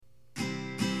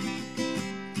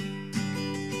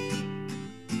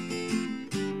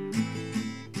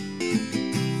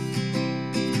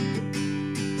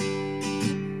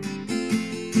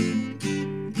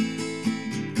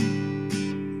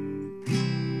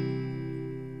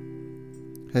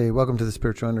Hey, welcome to the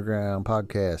Spiritual Underground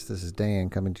podcast. This is Dan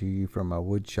coming to you from my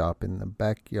wood shop in the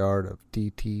backyard of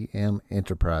DTM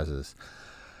Enterprises.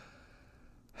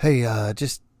 Hey,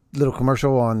 just a little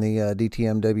commercial on the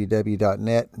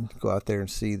dtmww.net. Go out there and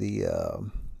see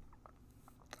the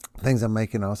things I'm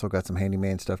making. I also got some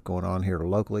handyman stuff going on here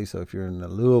locally. So if you're in the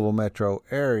Louisville metro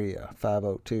area,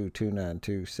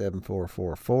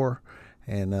 502-292-7444.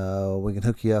 And we can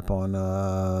hook you up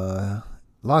on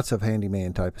lots of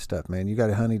handyman type of stuff, man. You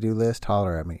got a honey-do list?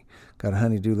 Holler at me. Got a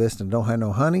honey-do list and don't have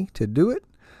no honey to do it?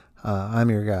 I'm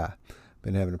your guy.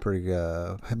 Been having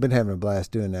a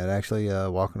blast doing that. Actually,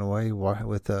 walking away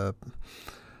with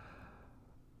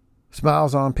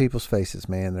smiles on people's faces,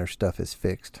 man. Their stuff is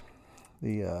fixed.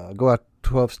 The Go Out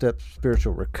 12-Step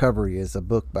Spiritual Recovery is a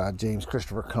book by James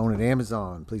Christopher Cohn at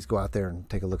Amazon. Please go out there and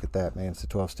take a look at that, man. It's the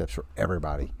 12 steps for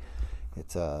everybody.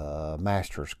 It's a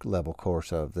master's level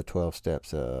course of the 12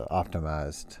 steps,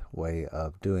 optimized way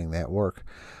of doing that work.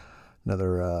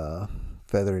 Another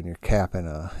feather in your cap and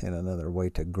another way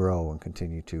to grow and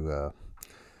continue to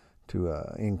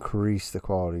increase the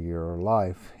quality of your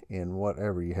life in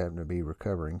whatever you happen to be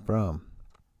recovering from.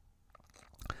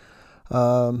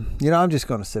 I'm just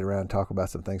going to sit around and talk about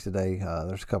some things today.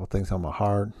 There's a couple things on my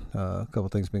heart, a couple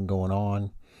things been going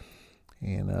on,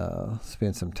 and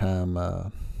spend some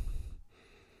time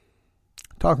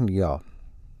talking to y'all.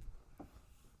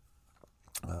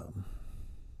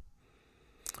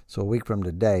 So a week from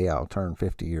today, I'll turn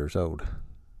 50 years old.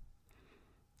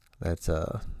 That's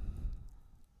a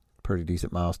pretty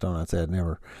decent milestone. I'd say I'd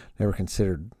never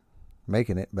considered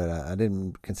making it, but I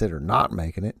didn't consider not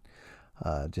making it.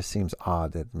 Just seems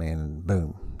odd that, man,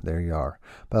 boom, there you are.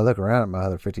 But I look around at my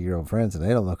other 50-year-old friends, and they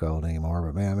don't look old anymore.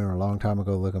 But man, I remember a long time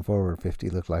ago looking forward to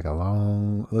 50, looked like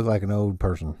an old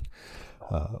person.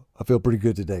 I feel pretty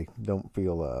good today. Don't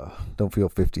feel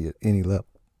 50 at any level.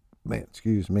 Man,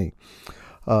 excuse me.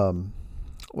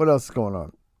 What else is going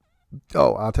on?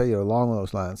 Oh, I'll tell you along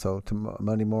those lines. So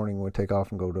Monday morning we'll take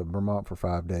off and go to Vermont for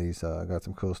 5 days. I got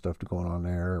some cool stuff going on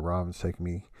there. Robin's taking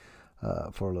me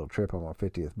for a little trip on my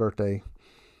 50th birthday.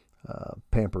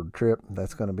 Pampered trip.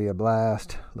 That's going to be a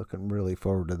blast. Looking really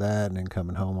forward to that. And then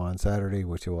coming home on Saturday,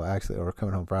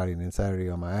 coming home Friday and then Saturday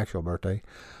on my actual birthday.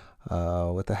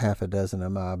 With a half a dozen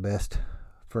of my best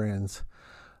friends,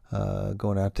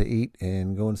 going out to eat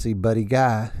and going to see Buddy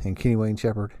Guy and Kenny Wayne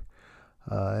Shepherd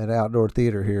at Outdoor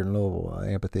Theater here in Louisville,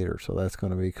 Amphitheater. So that's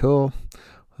going to be cool.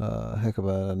 Heck of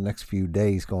a next few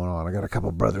days going on. I got a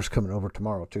couple brothers coming over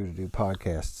tomorrow too to do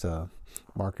podcasts.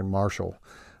 Mark and Marshall,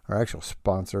 our actual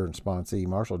sponsor and sponsee.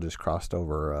 Marshall just crossed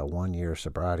over 1 year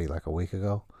sobriety like a week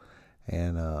ago,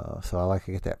 and so I like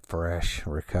to get that fresh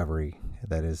recovery.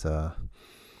 That is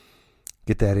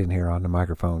get that in here on the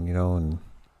microphone, and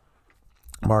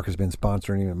Mark has been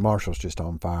sponsoring him, and Marshall's just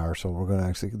on fire. So we're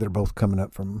going to they're both coming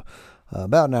up from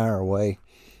about an hour away,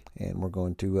 and we're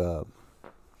going to,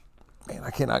 man, I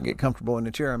cannot get comfortable in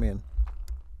the chair I'm in.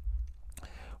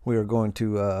 We are going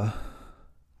to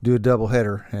do a double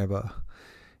header, have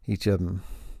each of them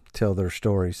tell their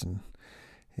stories, and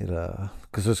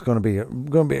because it's going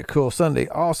to be a cool Sunday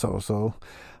also. So.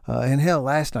 And hell,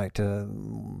 last night,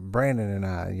 Brandon and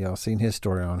I, y'all seen his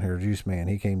story on here, Juice Man.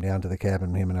 He came down to the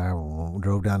cabin. Him and I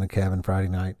drove down the cabin Friday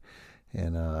night,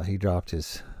 and he dropped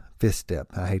his fifth step.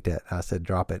 I hate that. I said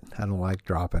drop it. I don't like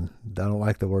dropping. I don't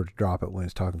like the word drop it when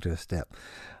it's talking to a step.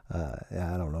 I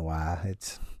don't know why.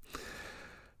 It's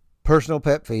personal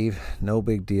pet peeve. No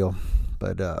big deal.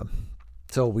 But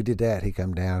so we did that. He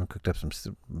come down,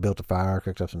 built a fire,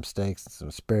 cooked up some steaks, and some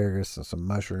asparagus, and some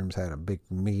mushrooms. Had a big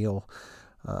meal.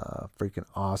 Freaking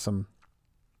awesome,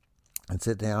 and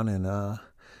sit down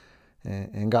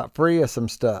and got free of some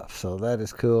stuff. So that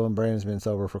is cool. And Brandon's been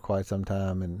sober for quite some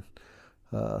time, and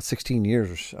 16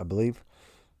 years, I believe.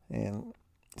 And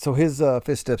so his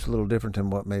fifth step's a little different than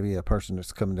what maybe a person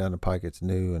that's coming down the pike that's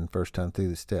new and first time through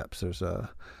the steps. There's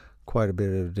quite a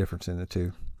bit of difference in the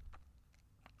two.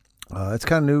 It's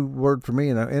kind of a new word for me,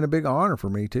 and a big honor for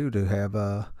me too to have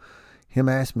him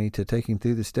ask me to take him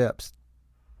through the steps.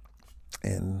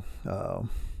 And,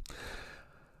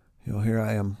 here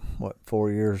I am, 4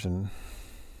 years and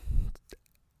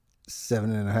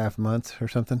 7.5 months or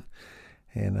something.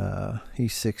 And,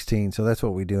 he's 16. So that's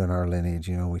what we do in our lineage.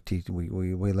 We teach,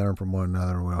 we learn from one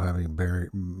another. We don't have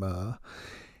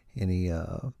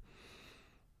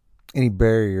any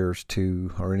barriers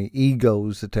to, or any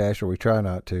egos attached, or we try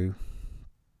not to.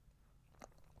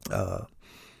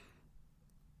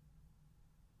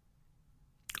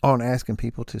 On asking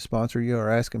people to sponsor you or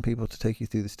asking people to take you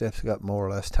through the steps got more or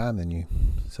less time than you.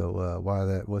 So why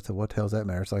that? What the hell's that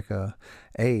matter? It's like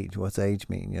age. What's age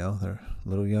mean? They're a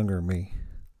little younger than me.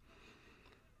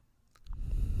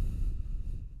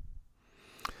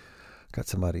 Got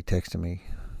somebody texting me.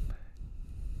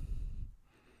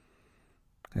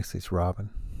 Actually, it's Robin.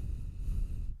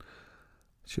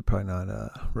 Should probably not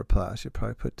reply. Should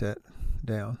probably put that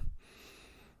down.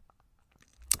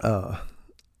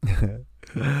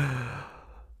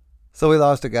 So we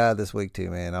lost a guy this week too,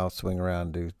 man. I'll swing around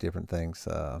and do different things.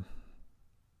 One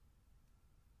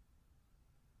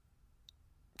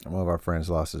of our friends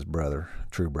lost his brother,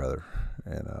 true brother,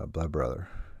 and blood brother,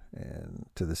 and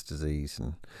to this disease,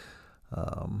 and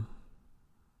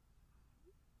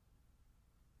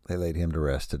they laid him to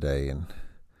rest today, and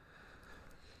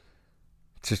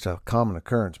it's just a common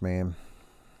occurrence, man.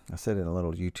 I said in a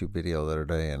little YouTube video the other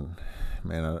day, and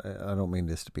man, I don't mean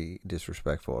this to be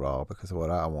disrespectful at all, because what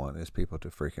I want is people to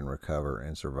freaking recover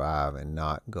and survive and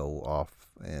not go off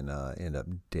and end up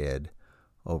dead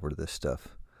over this stuff.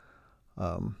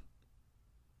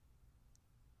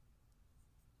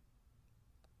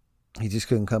 He just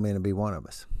couldn't come in and be one of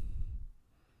us.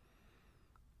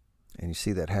 And you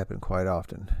see that happen quite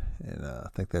often. And I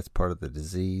think that's part of the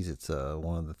disease. It's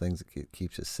one of the things that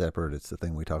keeps us separate. It's the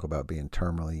thing we talk about being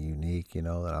terminally unique, that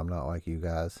I'm not like you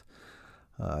guys.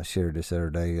 I shared this the other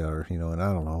day, and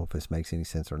I don't know if this makes any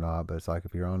sense or not, but it's like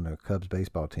if you're on the Cubs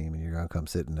baseball team and you're going to come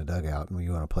sit in the dugout and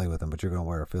you want to play with them, but you're going to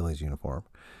wear a Phillies uniform.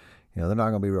 They're not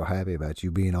going to be real happy about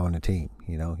you being on the team.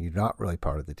 You're not really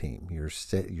part of the team. You're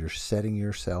setting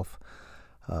yourself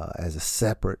as a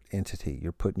separate entity.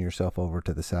 You're putting yourself over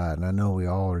to the side. And I know we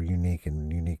all are unique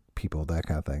and unique people, that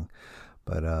kind of thing.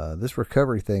 But this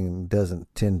recovery thing doesn't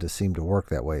tend to seem to work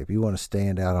that way. If you want to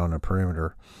stand out on the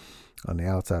perimeter, on the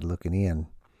outside looking in,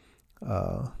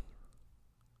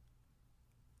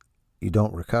 you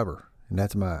don't recover. And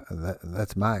that's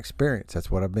my experience. That's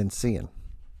what I've been seeing.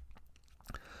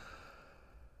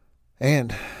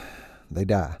 And they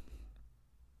die.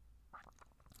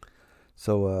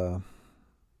 So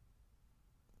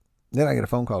then I get a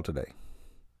phone call today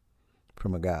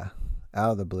from a guy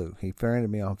out of the blue. He friended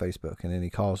me on Facebook, and then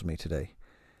he calls me today.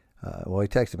 He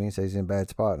texted me and says he's in a bad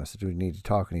spot. And I said, do we need to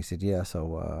talk? And he said, yeah.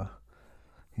 So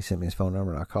he sent me his phone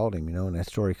number, and I called him, and that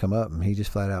story come up, and he just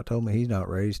flat out told me he's not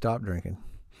ready to stop drinking.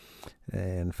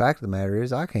 And the fact of the matter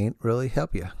is I can't really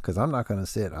help you, because I'm not going to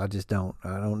sit. I just don't.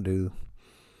 I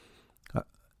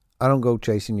don't go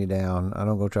chasing you down. I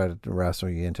don't go try to wrestle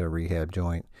you into a rehab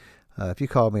joint. If you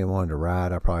called me and wanted to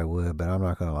ride, I probably would, but I'm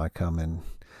not going to come and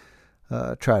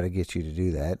try to get you to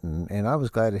do that. And I was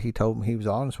glad that he told me, he was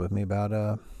honest with me about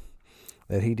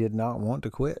that he did not want to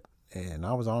quit. And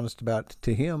I was honest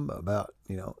to him about,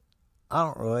 I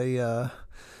don't really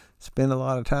spend a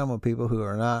lot of time with people who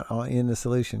are not in the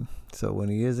solution. So when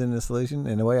he is in the solution,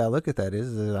 and the way I look at that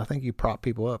is that I think you prop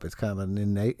people up. It's kind of an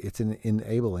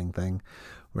enabling thing,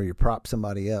 where you prop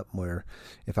somebody up, where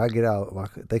if I get out,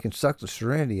 they can suck the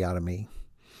serenity out of me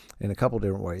in a couple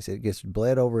different ways. It gets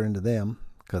bled over into them,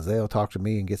 because they'll talk to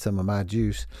me and get some of my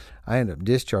juice. I end up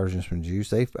discharging some juice.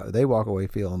 They walk away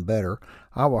feeling better.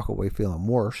 I walk away feeling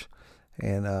worse.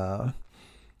 And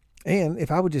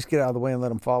if I would just get out of the way and let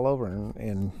them fall over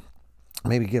and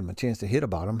maybe give them a chance to hit a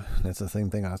bottom. That's the same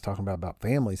thing I was talking about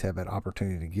families have that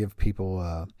opportunity to give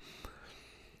people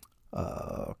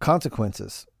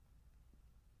consequences.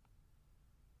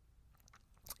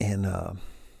 And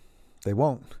they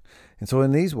won't. And so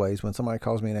in these ways, when somebody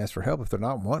calls me and asks for help, if they're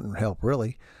not wanting help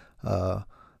really,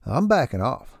 I'm backing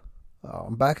off.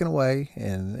 I'm backing away,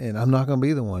 and I'm not going to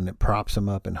be the one that props them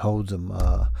up and holds them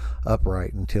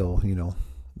upright until,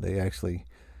 they actually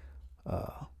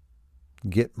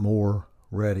get more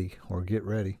ready or get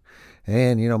ready.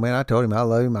 And, man, I told him I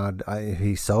love him. If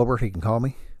he's sober, he can call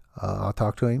me. I'll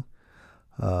talk to him.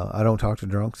 I don't talk to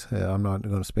drunks. I'm not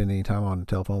going to spend any time on the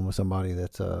telephone with somebody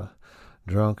that's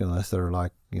drunk unless they're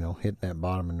hitting that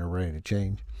bottom and they're ready to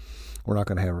change. We're not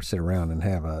going to sit around and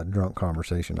have a drunk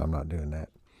conversation. I'm not doing that.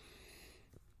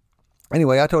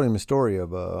 Anyway, I told him the story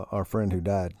of our friend who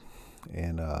died,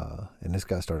 and this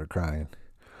guy started crying.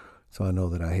 So I know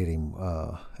that I hit him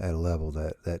at a level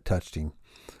that touched him.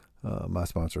 My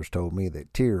sponsors told me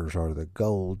that tears are the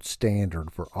gold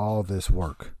standard for all this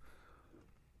work.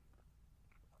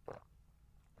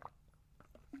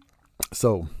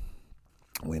 So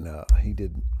when he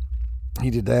did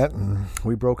that, and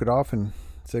we broke it off and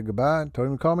said goodbye, told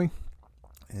him to call me,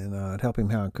 and I'd help him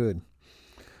how I could.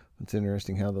 It's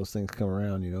interesting how those things come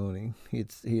around, and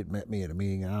he had met me at a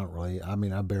meeting.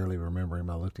 I barely remember him.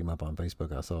 I looked him up on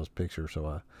Facebook. I saw his picture,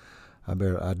 so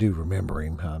I do remember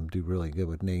him. I do really good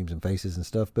with names and faces and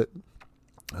stuff, but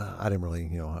I didn't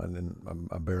really,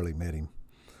 I barely met him.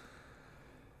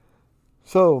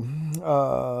 So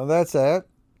that's that.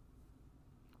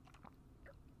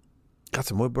 Got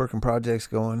some woodworking projects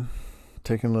going.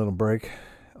 Taking a little break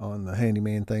on the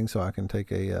handyman thing, so I can take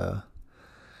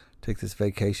this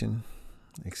vacation.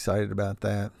 Excited about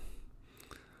that.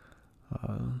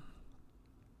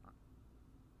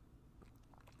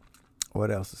 What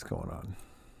else is going on?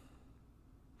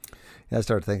 I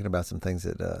started thinking about some things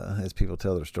that as people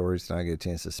tell their stories and I get a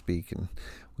chance to speak. And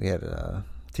we had a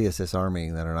TSSR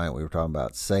meeting the other night. We were talking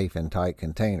about safe and tight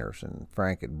containers, and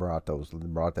Frank had brought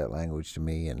that language to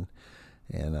me, and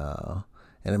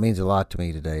it means a lot to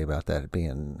me today about that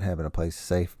having a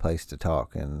safe place to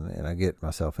talk. And I get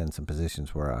myself in some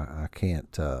positions where I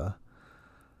can't, I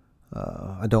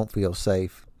don't feel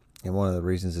safe. And one of the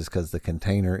reasons is because the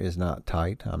container is not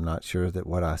tight. I'm not sure that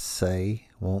what I say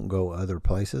won't go other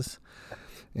places.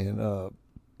 And,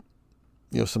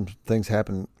 some things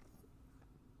happened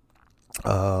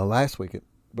last week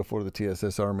before the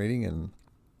TSSR meeting, and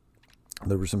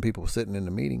there were some people sitting in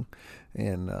the meeting,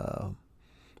 and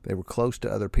they were close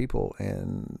to other people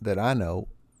and that I know,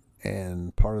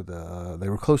 and they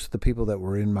were close to the people that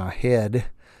were in my head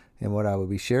and what I would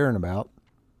be sharing about.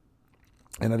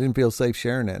 And I didn't feel safe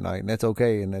sharing that night, and that's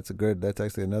okay, and that's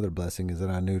actually another blessing, is that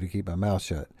I knew to keep my mouth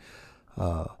shut.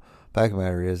 Fact of the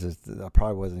matter is I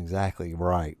probably wasn't exactly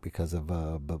right because of,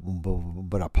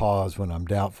 but I pause when I'm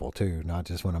doubtful too, not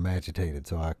just when I'm agitated.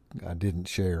 So I didn't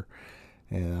share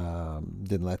and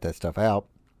didn't let that stuff out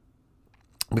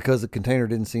because the container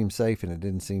didn't seem safe and it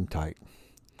didn't seem tight.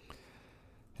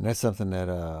 And that's something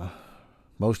that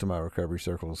most of my recovery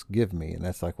circles give me, and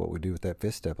that's like what we do with that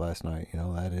fifth step last night.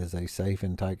 That is a safe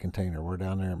and tight container. We're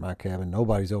down there at my cabin.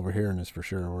 Nobody's overhearing us for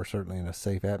sure. We're certainly in a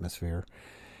safe atmosphere,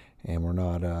 and we're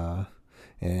not.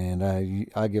 And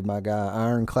I give my guy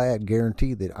ironclad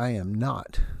guarantee that I am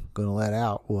not going to let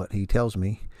out what he tells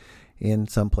me in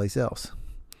someplace else.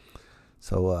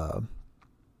 So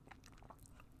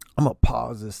I'm going to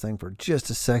pause this thing for just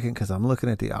a second because I'm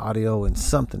looking at the audio and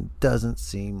something doesn't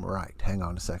seem right. Hang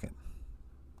on a second.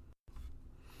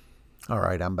 All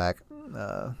right, I'm back.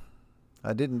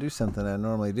 I didn't do something I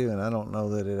normally do, and I don't know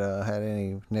that it had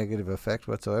any negative effect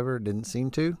whatsoever. It didn't seem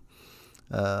to,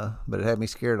 but it had me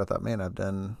scared. I thought, man, I've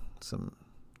done some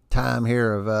time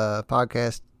here of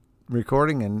podcast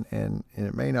recording, and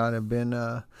it may not have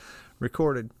been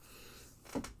recorded.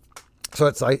 So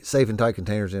it's safe and tight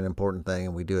containers is an important thing,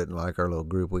 and we do it in like our little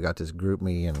group. We got this group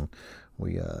me, and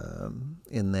we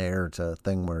in there. It's a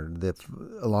thing where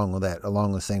along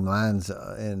the same lines,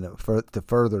 and to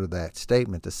further that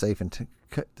statement, the safe and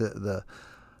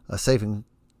safe and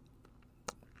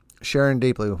sharing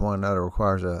deeply with one another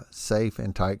requires a safe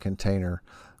and tight container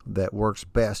that works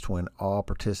best when all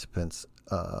participants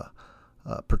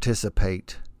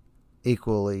participate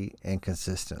equally and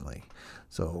consistently.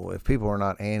 So if people are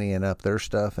not anteing up their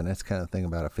stuff, and that's kind of the thing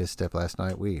about a fifth step last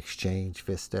night, we exchange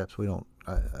fifth steps. We don't,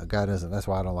 a guy doesn't, that's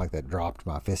why I don't like that dropped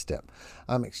my fifth step.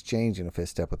 I'm exchanging a fifth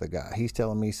step with a guy. He's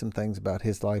telling me some things about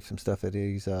his life, some stuff that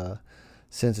he's,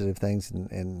 sensitive things,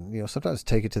 and sometimes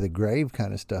take it to the grave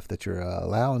kind of stuff that you're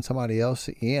allowing somebody else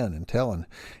in and telling.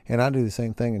 And I do the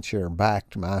same thing and share back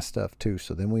to my stuff too.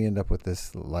 So then we end up with this,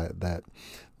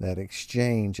 that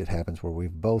exchange that happens where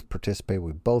we've both participated,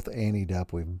 we've both anteed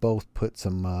up, we've both put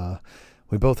some,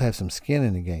 we both have some skin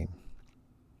in the game.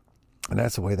 And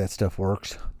that's the way that stuff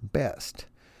works best.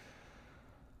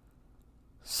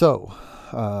 So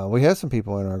we have some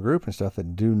people in our group and stuff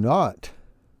that do not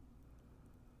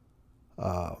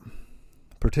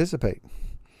participate,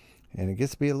 and it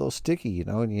gets to be a little sticky,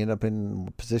 and you end up in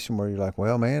a position where you're like,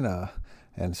 well, man,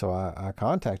 and so I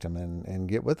contact them and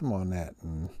get with them on that,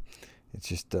 and it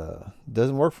just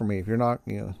doesn't work for me. If you're not,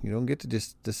 you don't get to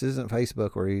this isn't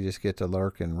Facebook where you just get to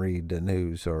lurk and read the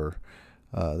news, or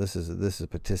this is a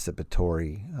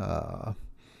participatory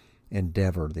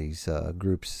endeavor. These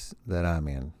groups that I'm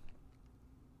in.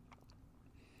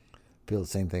 Feel the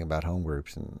same thing about home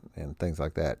groups and things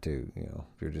like that too. If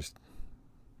you're just,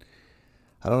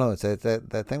 I don't know, it's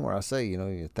that thing where I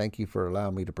say, thank you for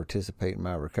allowing me to participate in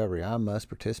my recovery. I must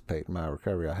participate in my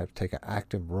recovery. I have to take an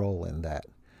active role in that.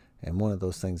 And one of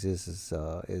those things is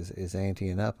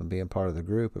anteing up and being part of the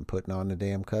group and putting on the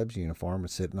damn Cubs uniform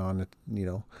and sitting on it,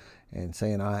 and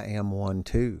saying I am one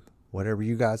too. Whatever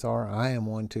you guys are, I am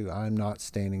one too. I'm not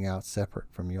standing out separate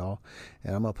from y'all.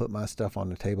 And I'm going to put my stuff on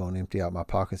the table and empty out my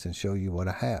pockets and show you what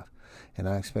I have. And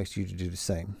I expect you to do the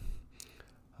same.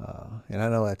 And I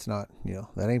know that's not,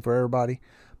 that ain't for everybody,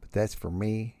 but that's for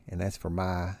me and that's for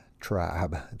my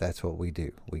tribe. That's what we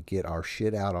do. We get our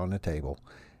shit out on the table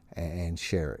and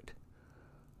share it.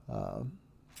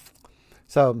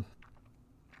 So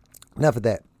enough of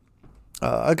that.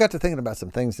 I got to thinking about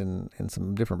some things in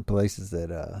some different places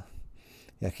that,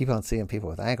 I keep on seeing people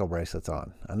with ankle bracelets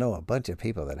on. I know a bunch of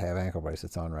people that have ankle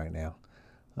bracelets on right now.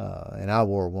 And I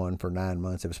wore one for 9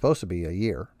 months. It was supposed to be a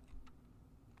year,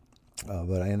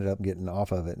 but I ended up getting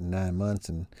off of it in 9 months,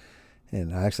 and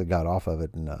I actually got off of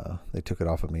it, and they took it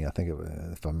off of me. I think it was,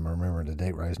 if I'm remembering the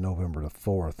date right, it's November the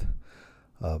 4th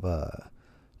of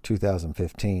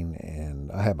 2015,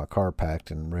 and I had my car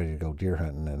packed and ready to go deer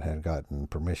hunting, and had gotten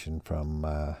permission from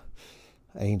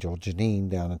Angel Janine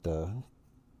down at the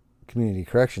Community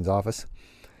Corrections Office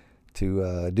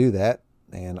to do that.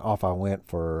 And off I went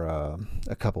for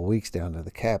a couple weeks down to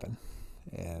the cabin.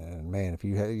 And man, if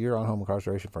you're on home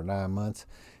incarceration for 9 months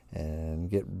and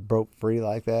get broke free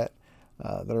like that,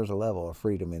 there's a level of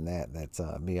freedom in that's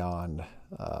beyond.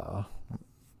 Well,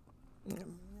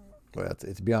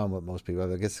 it's beyond what most people.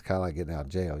 I guess it's kind of like getting out of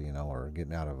jail, or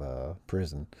getting out of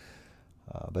prison.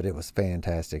 But it was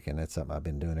fantastic, and that's something I've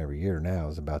been doing every year now.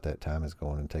 Is about that time is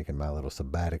going and taking my little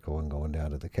sabbatical and going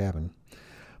down to the cabin.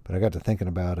 But I got to thinking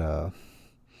about.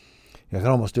 I could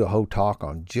almost do a whole talk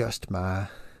on just my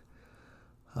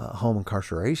home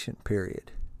incarceration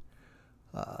period.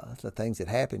 The things that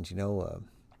happened,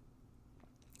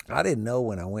 I didn't know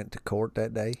when I went to court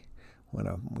that day. One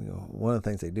of the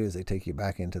things they do is they take you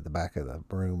back into the back of the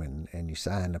room and you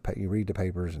sign you read the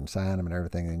papers and sign them and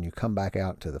everything, and you come back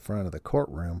out to the front of the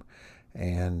courtroom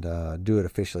and do it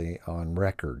officially on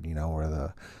record. Where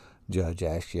the judge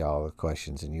asks you all the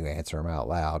questions and you answer them out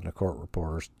loud, and the court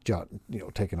reporters,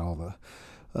 taking all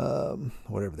the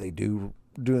whatever they do,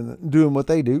 doing what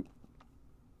they do.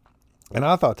 And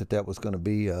I thought that was going to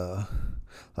be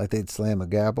like they'd slam a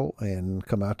gavel and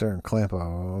come out there and clamp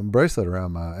a bracelet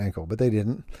around my ankle, but they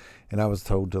didn't. And I was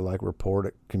told to report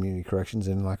at community corrections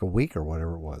in a week or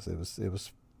whatever it was. It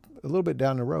was a little bit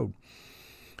down the road.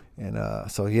 And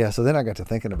so then I got to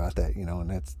thinking about that, and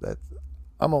that's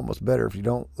I'm almost better if you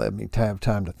don't let me have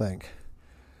time to think.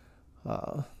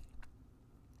 But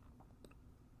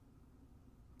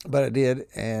I did,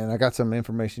 and I got some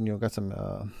information,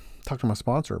 talked to my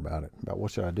sponsor about it, about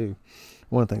what should I do.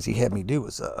 One of the things he had me do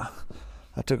was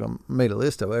made a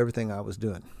list of everything I was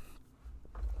doing.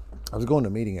 I was going to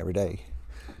a meeting every day.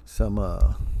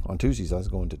 On Tuesdays I was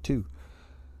going to 2.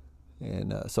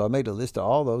 And so I made a list of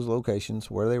all those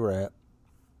locations, where they were at.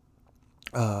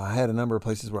 I had a number of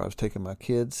places where I was taking my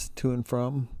kids to and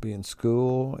from, being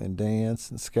school and dance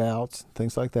and scouts,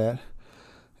 things like that.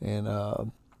 And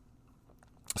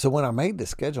so when I made the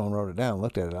schedule and wrote it down,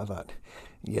 looked at it, I thought,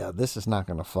 yeah, this is not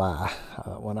going to fly.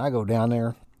 When I go down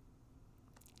there,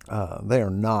 they are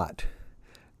not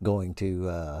going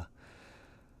to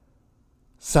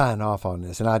sign off on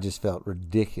this. And I just felt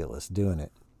ridiculous doing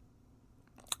it.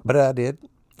 But I did.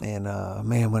 And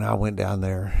man, when I went down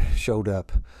there, showed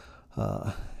up,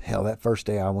 that first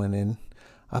day I went in,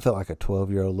 I felt like a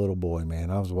 12-year-old little boy,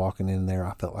 man. I was walking in there.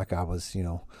 I felt like I was,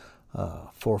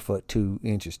 4 foot 2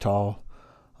 inches tall.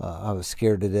 I was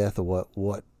scared to death of what we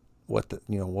were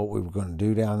going to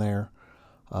do down there.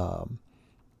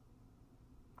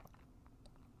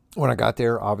 When I got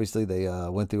there, obviously they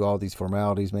went through all these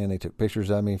formalities, man. They took pictures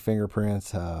of me,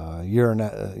 fingerprints, a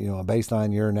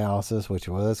baseline urinalysis, which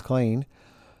was clean.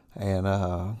 And,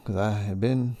 cause I had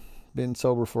been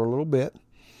sober for a little bit,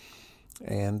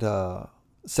 and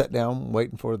sat down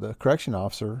waiting for the correction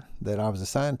officer that I was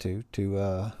assigned to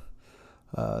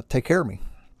take care of me.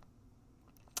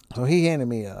 So he handed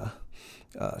me a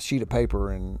sheet of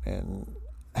paper and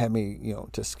had me,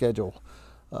 to schedule,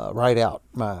 write out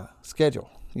my schedule,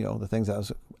 the things I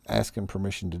was asking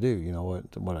permission to do.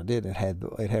 What I did, it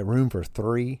had room for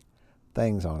 3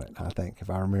 things on it, I think, if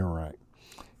I remember right.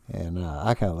 And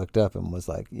I kind of looked up and was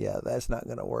like, yeah, that's not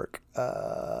going to work.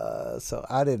 So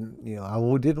I didn't,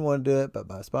 I didn't want to do it, but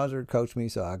my sponsor coached me.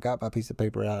 So I got my piece of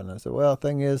paper out and I said, well, the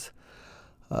thing is,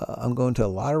 I'm going to a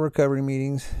lot of recovery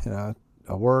meetings, and I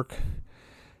work,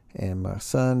 and my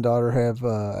son, daughter have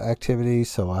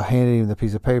activities. So I handed him the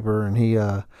piece of paper, and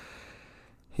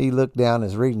he looked down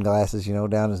his reading glasses,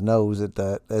 down his nose at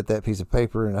that piece of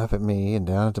paper, and up at me, and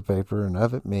down at the paper, and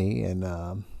up at me.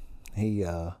 And he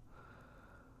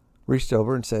reached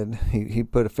over and said, he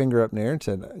put a finger up in there and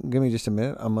said, give me just a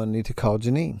minute, I'm going to need to call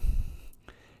Janine.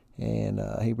 And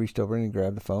he reached over and he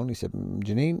grabbed the phone. He said,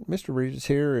 Janine, Mr. Reed is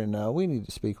here, and we need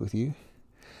to speak with you.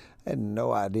 I had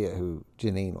no idea who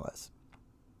Janine was.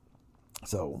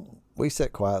 So we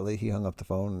sat quietly. He hung up the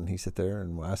phone, and he sat there,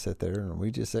 and I sat there, and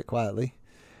we just sat quietly.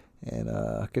 And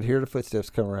I could hear the footsteps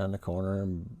come around the corner,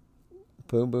 and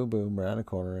boom, boom, boom, around the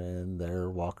corner, and there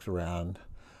walks around,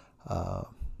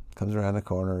 comes around the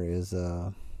corner is,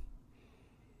 I'll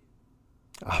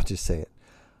just say it,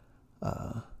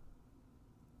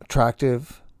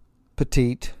 attractive,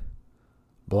 petite,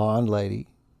 blonde lady,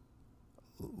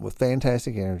 with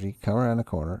fantastic energy, come around the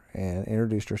corner and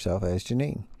introduced herself as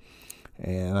Janine.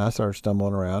 And I started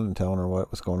stumbling around and telling her what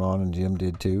was going on, and Jim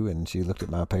did too. And she looked at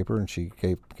my paper and she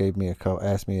gave me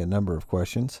asked me a number of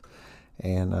questions.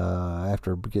 And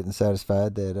after getting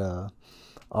satisfied that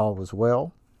all was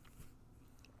well,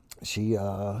 she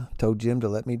told Jim to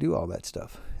let me do all that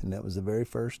stuff. And that was the very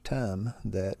first time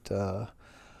that,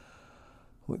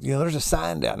 there's a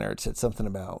sign down there that said something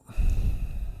about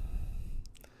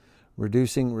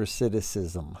reducing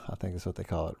recidivism. I think is what they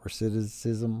call it.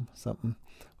 Recidivism, something,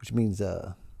 which means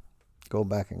go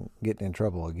back and getting in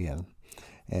trouble again.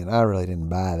 And I really didn't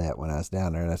buy that when I was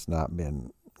down there. That's not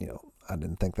been, I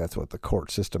didn't think that's what the court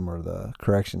system or the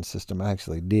correction system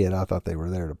actually did. I thought they were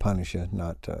there to punish you,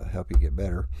 not to help you get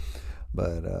better.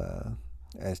 But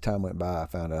as time went by, I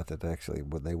found out that actually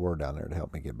they were down there to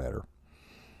help me get better.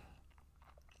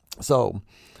 So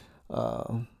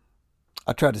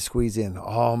I tried to squeeze in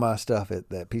all my stuff.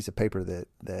 That piece of paper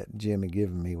that Jim had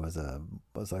given me was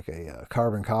like a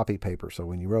carbon copy paper. So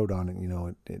when you wrote on it,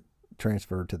 it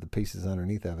transferred to the pieces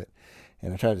underneath of it.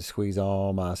 And I tried to squeeze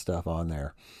all my stuff on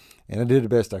there. And I did the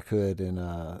best I could, and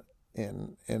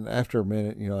after a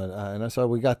minute, so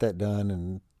we got that done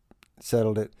and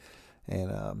settled it.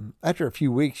 And after a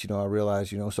few weeks, I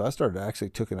realized, so I started I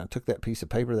took that piece of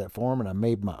paper, that form, and I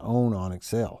made my own on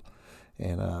Excel,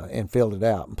 and filled it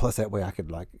out. And plus, that way I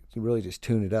could really just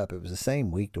tune it up. It was the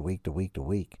same week to week to week to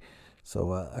week,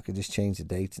 so I could just change the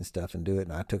dates and stuff and do it.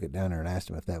 And I took it down there and asked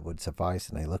them if that would suffice,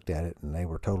 and they looked at it and they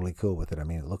were totally cool with it. I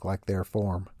mean, it looked like their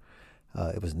form.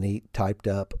 It was neat, typed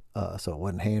up, so it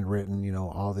wasn't handwritten.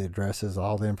 All the addresses,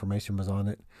 all the information was on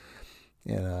it.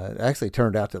 And it actually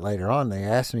turned out that later on they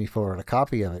asked me for a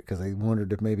copy of it because they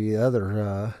wondered if maybe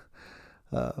other,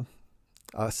 I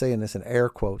was saying this in air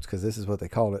quotes because this is what they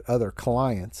called it, other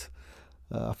clients.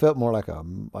 I felt more like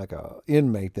a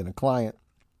inmate than a client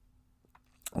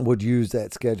would use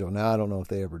that schedule. Now I don't know if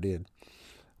they ever did,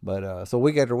 but so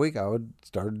week after week I would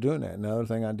start doing that. Another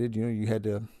thing I did, you had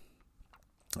to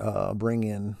bring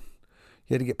in.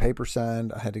 You had to get paper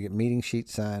signed. I had to get meeting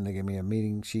sheets signed. They gave me a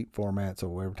meeting sheet format,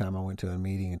 so every time I went to a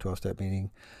meeting, a 12-step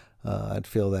meeting, I'd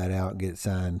fill that out and get it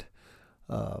signed.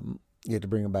 You had to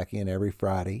bring them back in every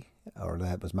Friday, or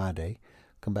that was my day.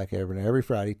 Come back every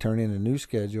Friday, turn in a new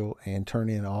schedule, and turn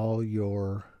in all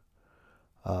your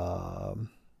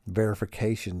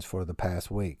verifications for the past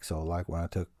week. So like when I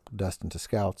took Dustin to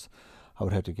Scouts, I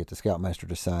would have to get the Scoutmaster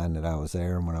to sign that I was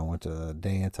there. And when I went to the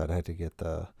dance, I'd have to get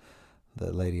the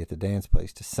lady at the dance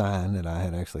place to sign that I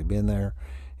had actually been there.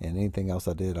 And anything else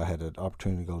I did, I had an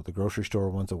opportunity to go to the grocery store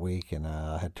once a week, and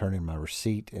I had to turn in my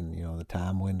receipt, and the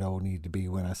time window needed to be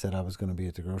when I said I was going to be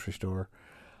at the grocery store.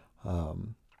 I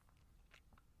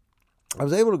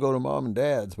was able to go to Mom and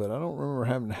Dad's, but I don't remember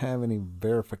having to have any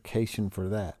verification for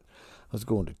that. I was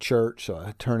going to church, so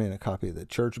I turned in a copy of the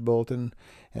church bulletin,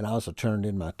 and I also turned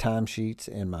in my timesheets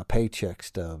and my paycheck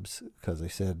stubs because they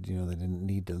said, they didn't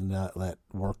need to not let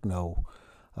work know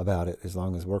about it as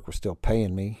long as work was still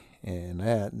paying me, and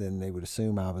then they would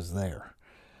assume I was there.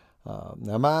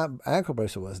 Now, my ankle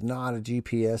bracelet was not a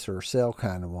GPS or cell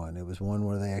kind of one. It was one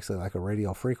where they actually like a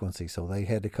radio frequency, so they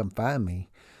had to come find me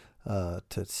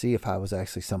to see if I was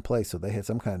actually someplace. So they had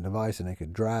some kind of device, and they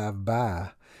could drive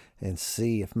by and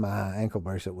see if my ankle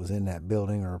bracelet was in that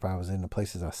building or if I was in the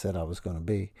places I said I was going to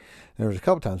be. And there was a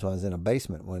couple times when I was in a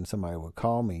basement when somebody would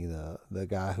call me, the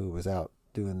guy who was out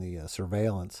doing the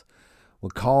surveillance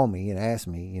would call me and ask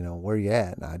me, where you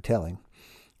at? And I'd tell him.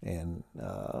 And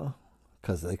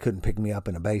because they couldn't pick me up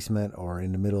in a basement or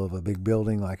in the middle of a big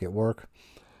building like at work.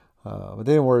 But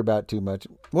they didn't worry about it too much.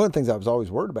 One of the things I was always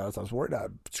worried about is I was worried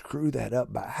I'd screw that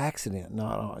up by accident.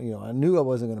 Not, I knew I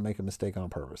wasn't going to make a mistake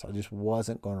on purpose. I just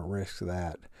wasn't going to risk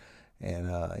that and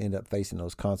end up facing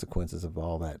those consequences of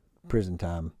all that prison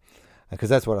time. Because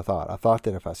that's what I thought. I thought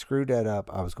that if I screwed that up,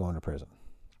 I was going to prison.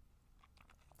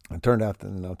 It turned out,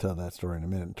 and I'll tell that story in a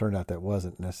minute. It turned out that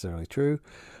wasn't necessarily true.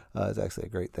 It's actually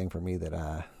a great thing for me that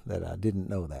I didn't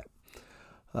know that.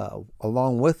 So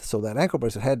that ankle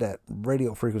bracelet had that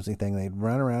radio frequency thing. They'd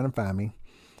run around and find me,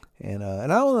 and I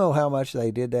don't know how much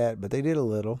they did that, but they did a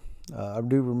little. I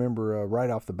do remember right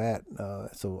off the bat.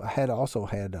 So I also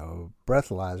had a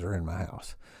breathalyzer in my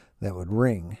house that would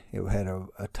ring. It had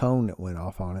a tone that went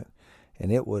off on it,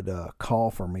 and it would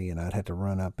call for me, and I'd have to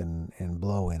run up and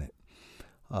blow in it.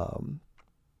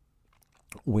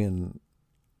 When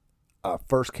I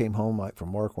first came home, like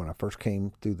from work, when I first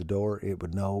came through the door, it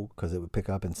would know because it would pick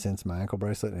up and sense my ankle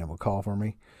bracelet, and it would call for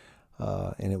me.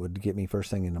 And it would get me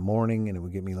first thing in the morning, and it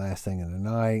would get me last thing in the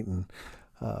night. And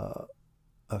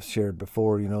I've shared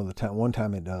before, one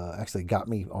time it actually got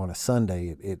me on a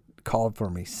Sunday. It called for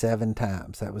me 7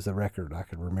 times. That was the record I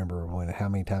could remember how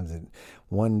many times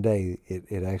one day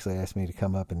it actually asked me to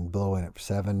come up and blow in it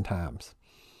 7 times.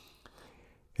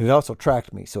 And it also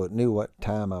tracked me, so it knew what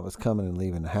time I was coming and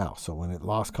leaving the house. So when it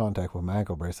lost contact with my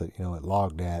ankle bracelet, it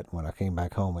logged that. When I came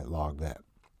back home, it logged that.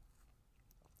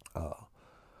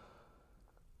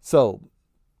 So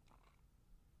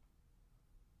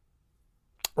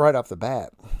right off the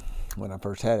bat, when I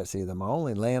first had it, my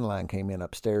only landline came in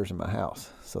upstairs in my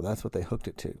house. So that's what they hooked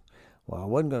it to. Well, I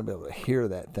wasn't going to be able to hear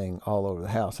that thing all over the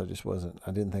house. I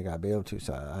didn't think I'd be able to.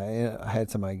 So I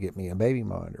had somebody get me a baby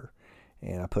monitor.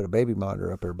 And I put a baby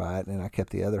monitor up there by it, and I kept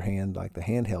the other hand, like the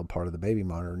handheld part of the baby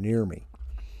monitor, near me.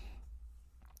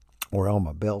 Or on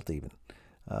my belt even.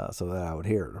 So that I would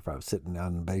hear it. If I was sitting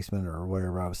down in the basement or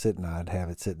wherever I was sitting, I'd have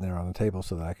it sitting there on the table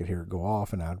so that I could hear it go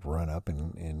off, and I'd run up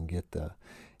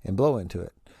and blow into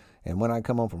it. And when I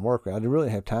come home from work, I didn't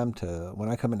really have time when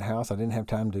I come in the house, I didn't have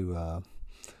time to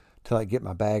like get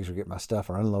my bags or get my stuff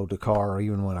or unload the car, or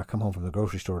even when I come home from the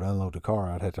grocery store to unload the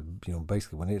car, I'd have to,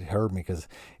 basically when it heard me, because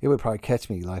it would probably catch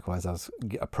me likewise. I was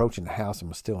approaching the house and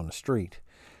was still in the street,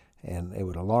 and it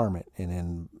would alarm it. And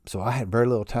then, so I had very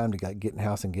little time to get in the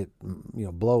house and get,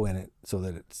 blow in it so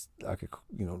that I could,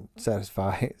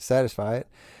 satisfy it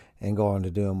and go on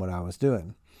to doing what I was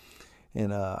doing.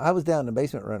 And I was down in the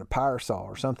basement running a power saw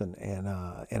or something, and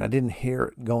I didn't hear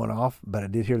it going off, but I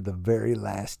did hear the very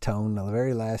last tone. Now, the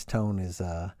very last tone is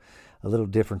a little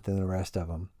different than the rest of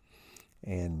them.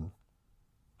 And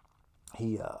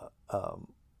I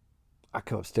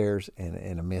come upstairs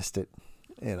and I missed it,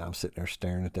 and I'm sitting there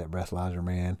staring at that breathalyzer,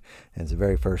 man. And it's the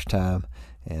very first time,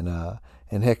 and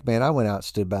heck, man, I went out and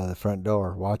stood by the front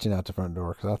door, watching out the front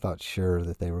door, because I thought sure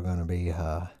that they were going to be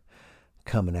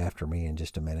coming after me in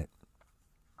just a minute.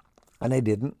 And they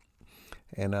didn't.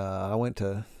 And I went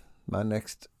to my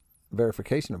next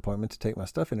verification appointment to take my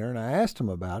stuff in there, and I asked him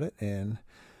about it, and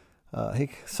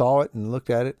he saw it and looked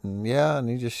at it, and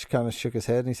he just kind of shook his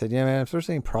head, and he said, yeah, man, if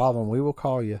there's any problem, we will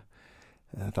call you.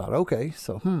 And I thought, okay,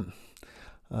 so,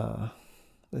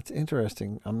 that's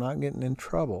interesting. I'm not getting in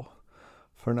trouble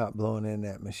for not blowing in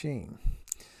that machine.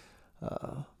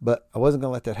 But I wasn't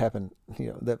going to let that happen.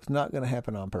 That's not going to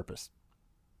happen on purpose.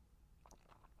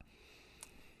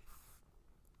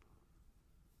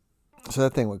 So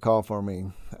that thing would call for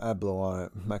me. I'd blow on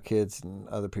it. My kids and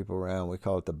other people around, we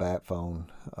call it the bat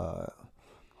phone.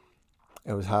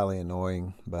 It was highly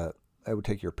annoying, but it would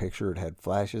take your picture. It had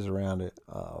flashes around it.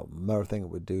 Another thing it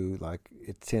would do, like,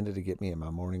 it tended to get me in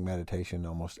my morning meditation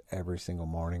almost every single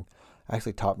morning. It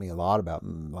actually taught me a lot about,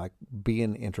 like,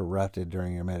 being interrupted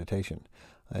during your meditation.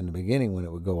 In the beginning, when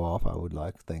it would go off, I would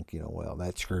think, well,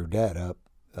 that screwed that up.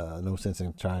 No sense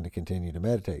in trying to continue to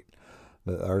meditate.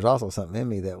 But there was also something in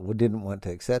me that didn't want to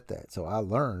accept that. So I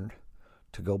learned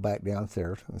to go back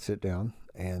downstairs and sit down,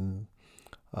 and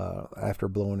after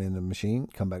blowing in the machine,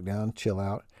 come back down, chill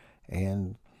out,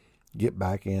 and get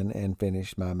back in and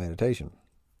finish my meditation.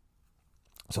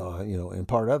 So, and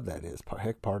part of that is,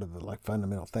 part of the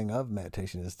fundamental thing of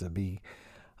meditation is to be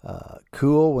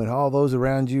cool when all those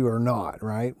around you are not,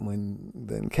 right? When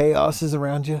then chaos is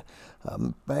around you,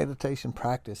 meditation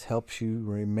practice helps you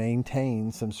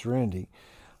maintain some serenity.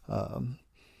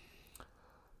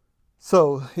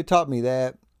 So it taught me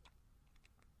that.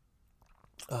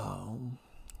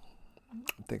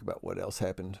 Think about what else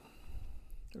happened.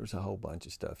 There was a whole bunch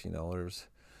of stuff, there was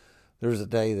a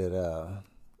day that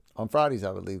on Fridays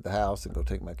I would leave the house and go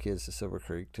take my kids to Silver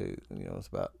Creek it's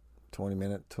about 30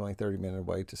 minute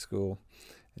away to school,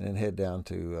 and then head down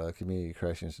to community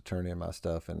corrections to turn in my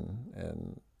stuff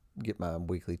and get my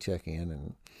weekly check-in.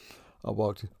 And I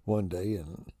walked one day,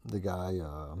 and the guy,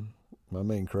 my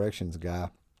main corrections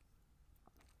guy,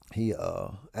 he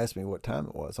asked me what time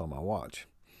it was on my watch,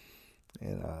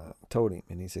 and I told him,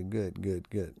 and he said,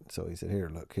 good. So he said, here,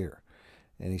 look here.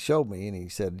 And he showed me, and he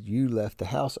said, you left the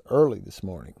house early this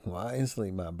morning. Well,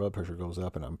 instantly my blood pressure goes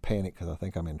up, and I'm panicked because I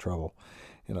think I'm in trouble.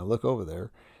 And I look over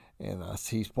there, and I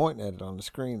see he's pointing at it on the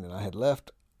screen, and I had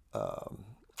left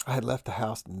the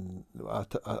house, and I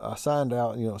signed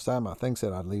out, signed my thing,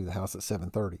 said I'd leave the house at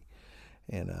 7:30.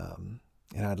 And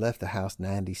I'd left the house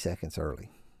 90 seconds early.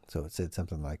 So it said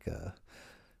something like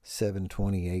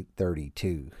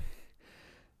 7:28:32.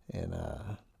 And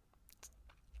I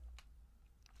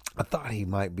thought he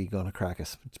might be going to crack a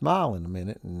smile in a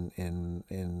minute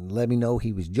and let me know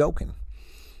he was joking,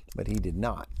 but he did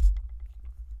not.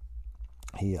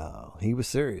 He was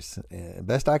serious,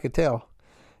 best I could tell.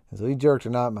 And so he jerked a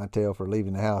knot in my tail for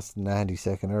leaving the house 90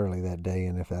 seconds early that day,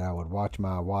 and if I would watch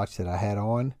my watch that I had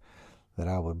on, that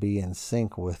I would be in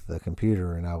sync with the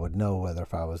computer, and I would know whether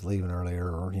if I was leaving earlier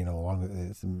or,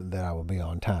 that I would be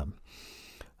on time.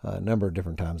 A number of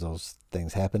different times those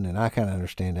things happen, and I kind of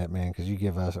understand that, man, because you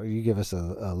give us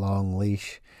a long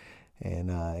leash,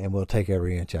 and we'll take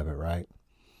every inch of it, right?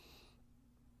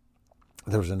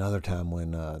 There was another time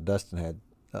when Dustin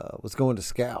was going to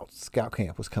Scout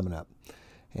camp was coming up,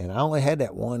 and I only had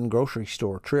that one grocery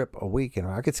store trip a week, and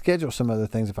I could schedule some other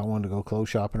things if I wanted to go clothes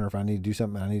shopping or if I need to do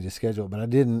something I need to schedule, but I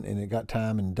didn't, and it got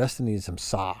time, and Dustin needed some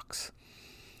socks.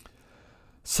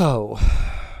 So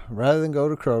rather than go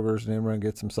to Kroger's and then run and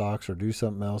get some socks or do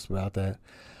something else about that,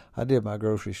 I did my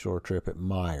grocery store trip at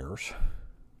Myers.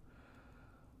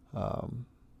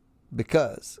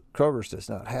 Because Kroger's does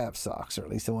not have socks, or at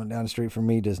least the one down the street from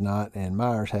me does not, and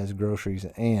Myers has groceries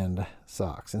and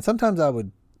socks. And sometimes I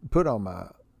would put on my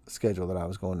schedule that I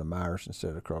was going to Myers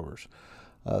instead of Kroger's.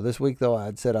 This week, though, I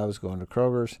had said I was going to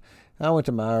Kroger's. I went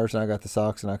to Myers, and I got the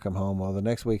socks, and I come home. Well, the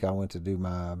next week, I went to do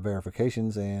my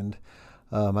verifications, and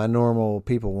my normal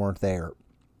people weren't there.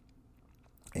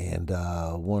 And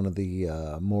one of the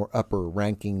more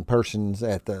upper-ranking persons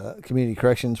at the community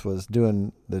corrections was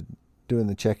doing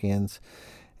the check-ins,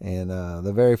 and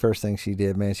the very first thing she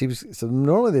did, man, so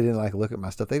normally they didn't like look at my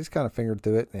stuff. They just kind of fingered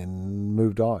through it and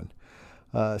moved on.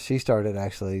 She started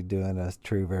actually doing a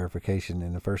true verification,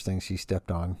 and the first thing she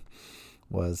stepped on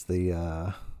was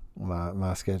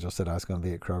my schedule said I was going to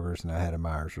be at Kroger's, and I had a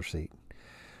Myers receipt.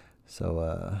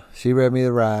 So she read me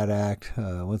the riot act.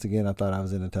 Once again, I thought I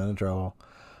was in a ton of trouble.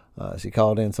 She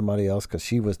called in somebody else because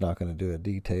she was not going to do a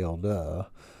detailed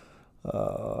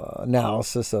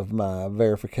analysis of my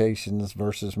verifications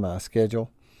versus my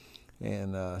schedule,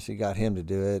 and she got him to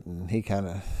do it, and he kind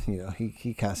of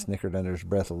he kind of snickered under his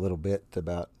breath a little bit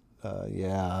about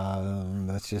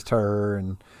that's just her,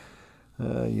 and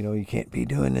you can't be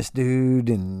doing this, dude.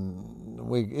 And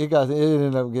it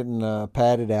ended up getting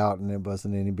padded out, and it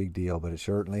wasn't any big deal, but it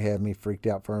certainly had me freaked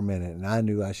out for a minute, and I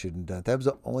knew I shouldn't have done it. That was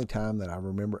the only time that I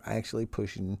remember actually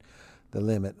pushing the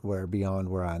limit beyond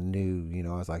where I knew,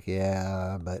 I was like,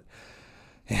 but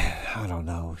I don't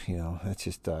know, that's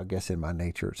just, I guess, in my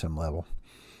nature at some level.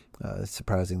 It's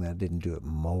surprising that I didn't do it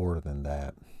more than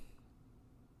that.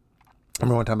 I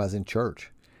remember one time I was in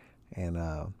church, and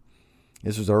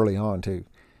this was early on too.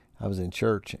 I was in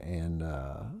church, and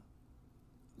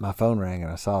my phone rang,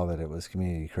 and I saw that it was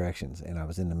community corrections, and I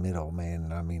was in the middle, man,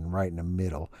 and I mean right in the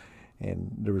middle.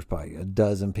 And there was probably a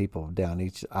dozen people down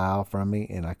each aisle from me,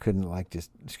 and I couldn't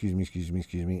just, excuse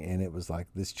me. And it was like,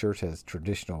 this church has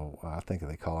traditional, I think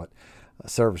they call it,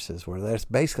 services where there's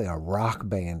basically a rock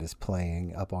band is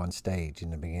playing up on stage in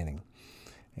the beginning.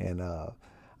 And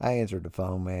I answered the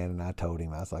phone, man, and I told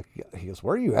him, I was like, he goes,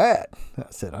 "Where are you at?" I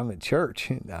said, "I'm at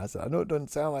church." And I said, "I know it doesn't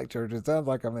sound like church. It sounds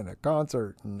like I'm in a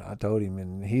concert." And I told him,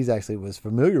 and he's actually was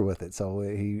familiar with it. So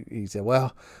he said,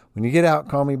 "Well, when you get out,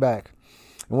 call me back."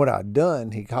 And what I'd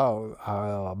done,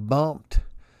 I bumped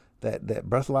that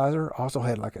breathalyzer. Also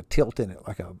had like a tilt in it,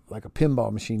 like a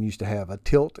pinball machine used to have a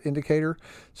tilt indicator.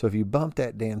 So if you bump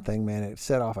that damn thing, man, it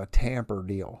set off a tamper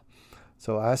deal.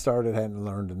 So I started having to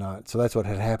learn to not. So that's what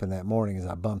had happened that morning is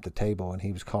I bumped the table, and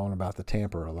he was calling about the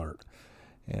tamper alert.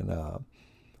 And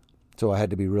so I had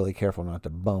to be really careful not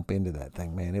to bump into that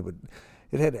thing, man.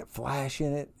 It had that flash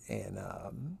in it, and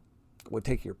would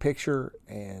take your picture,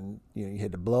 and you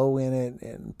had to blow in it,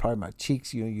 and probably my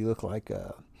cheeks, you look like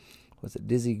was it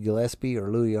Dizzy Gillespie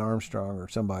or Louis Armstrong or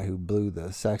somebody who blew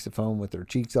the saxophone with their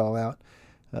cheeks all out.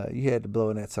 You had to blow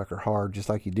in that sucker hard, just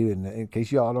like you do. In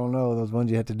case y'all don't know, those ones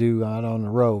you have to do out on the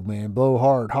road, man. Blow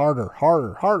hard,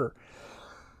 harder.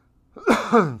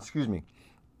 Excuse me.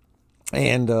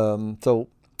 And so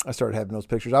I started having those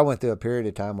pictures. I went through a period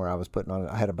of time where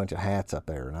I had a bunch of hats up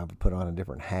there, and I would put on a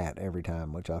different hat every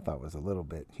time, which I thought was a little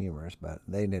bit humorous, but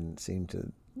they didn't seem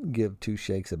to give two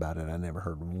shakes about it. I never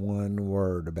heard one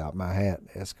word about my hat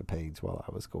escapades while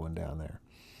I was going down there.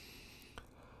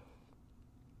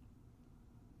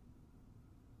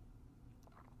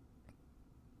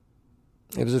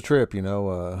 It was a trip,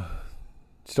 started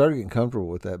getting comfortable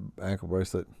with that ankle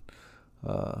bracelet.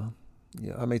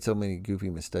 I made so many goofy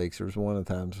mistakes. There was one of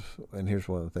the times, and here's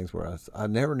one of the things where I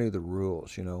never knew the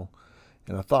rules, and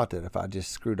I thought that if I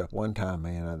just screwed up one time,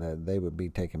 man, that they would be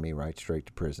taking me right straight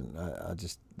to prison.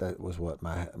 That was what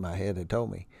my head had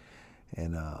told me,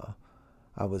 and I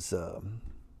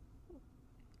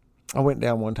went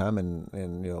down one time,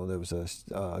 and there was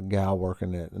a gal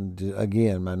working it, and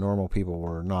again, my normal people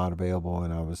were not available,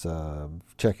 and I was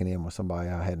checking in with somebody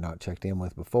I had not checked in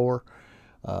with before.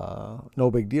 No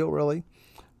big deal, really.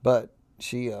 But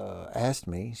she asked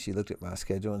me, she looked at my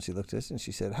schedule, and she looked at this, and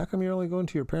she said, "How come you're only going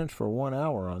to your parents for 1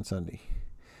 hour on Sunday?"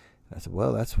 I said,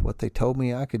 well, that's what they told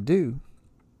me I could do.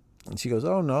 And she goes,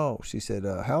 oh no. She said,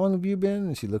 how long have you been?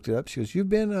 And she looked it up. She goes, you've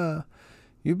been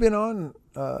on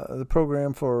the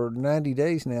program for 90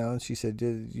 days now. And she said,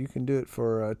 you can do it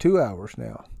for 2 hours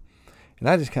now. And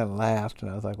I just kind of laughed,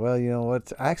 and I was like, well, you know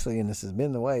what's actually, and this has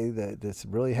been the way that this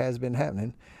really has been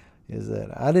happening, is that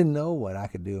I didn't know what I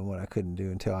could do and what I couldn't do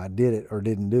until I did it or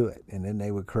didn't do it, and then they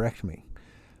would correct me.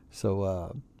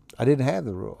 So I didn't have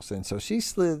the rules. And so she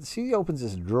opens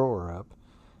this drawer up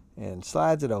and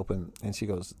slides it open, and she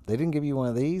goes, they didn't give you one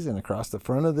of these? And across the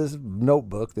front of this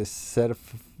notebook, this set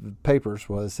of papers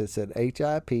it said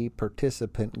HIP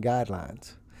Participant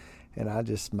Guidelines. And I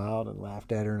just smiled and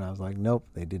laughed at her, and I was like, nope,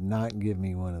 they did not give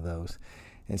me one of those.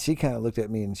 And she kind of looked at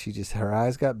me, and her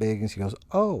eyes got big, and she goes,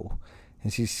 oh.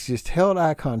 And she just held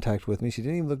eye contact with me. She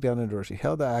didn't even look down the drawer. She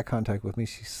held the eye contact with me.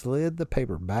 She slid the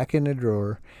paper back in the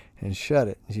drawer and shut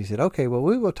it. And she said, okay, well,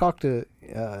 we will talk to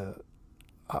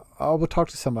I will talk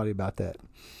to somebody about that.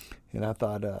 And I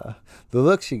thought, the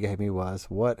look she gave me was,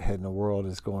 what in the world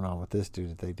is going on with this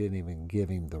dude that they didn't even give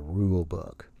him the rule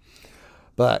book?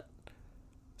 But,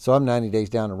 so I'm 90 days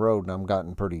down the road, and I've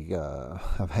gotten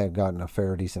gotten a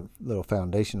fair, decent little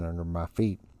foundation under my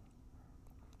feet.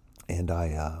 And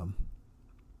I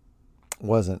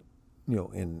wasn't,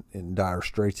 in dire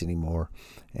straits anymore.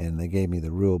 And they gave me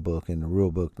the rule book, and the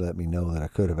rule book let me know that I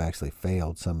could have actually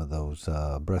failed some of those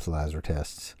breathalyzer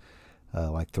tests,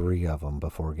 like 3 of them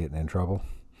before getting in trouble,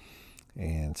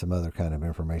 and some other kind of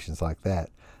informations like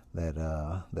that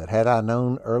had I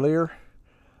known earlier,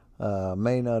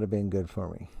 may not have been good for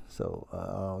me. So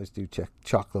I always do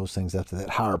chalk those things up to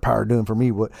that higher power doing for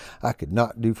me what I could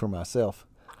not do for myself.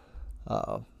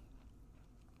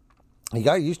 You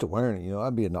got used to wearing it.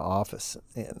 I'd be in the office,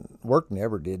 and work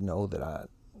never did know that I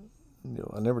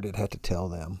never did have to tell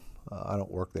them. I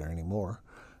don't work there anymore.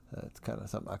 It's kind of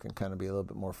something I can kind of be a little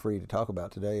bit more free to talk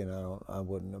about today, and I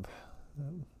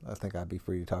think I'd be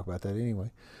free to talk about that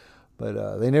anyway.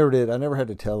 But they never did. I never had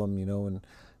to tell them, and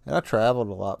I traveled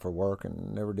a lot for work,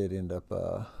 and never did end up,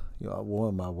 one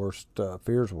of my worst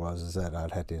fears is that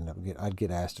I'd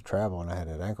get asked to travel, and I had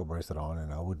an ankle bracelet on,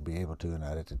 and I wouldn't be able to, and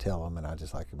I'd have to tell them, and I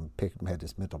just had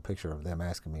this mental picture of them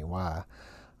asking me why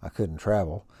I couldn't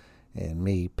travel, and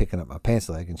me picking up my pants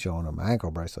leg and showing them my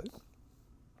ankle bracelet.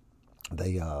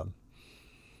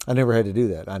 I never had to do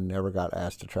that. I never got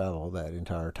asked to travel that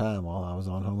entire time while I was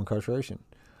on home incarceration.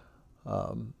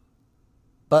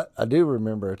 But I do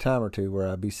remember a time or two where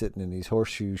I'd be sitting in these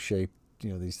horseshoe-shaped,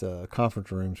 these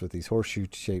conference rooms with these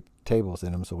horseshoe-shaped tables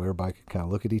in them, so everybody could kind of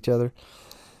look at each other,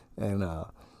 and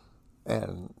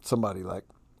somebody like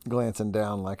glancing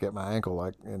down like at my ankle,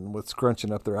 like, and with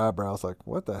scrunching up their eyebrows, like,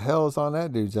 what the hell is on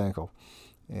that dude's ankle?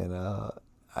 And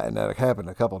that happened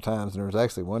a couple of times, and there was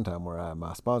actually one time where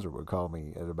my sponsor would call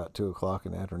me at about 2:00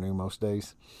 in the afternoon most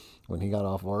days when he got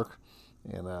off work,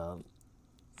 and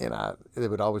it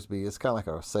would always be, it's kind of like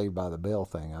a Saved by the Bell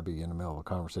thing. I'd be in the middle of a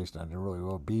conversation I didn't really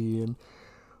want to be in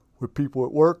with people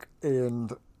at work,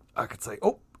 and I could say,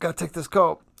 oh, got to take this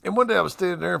call. And one day I was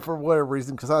standing there, and for whatever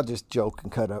reason, because I just joke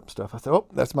and cut up stuff, I said, oh,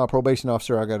 that's my probation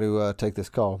officer. I got to take this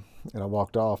call. And I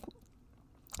walked off.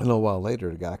 A little while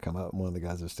later, the guy come up, one of the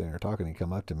guys that was standing there talking, he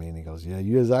come up to me, and he goes, yeah,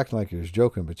 you was acting like you was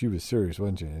joking, but you was serious,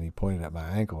 wasn't you? And he pointed at my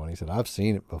ankle, and he said, I've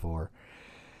seen it before.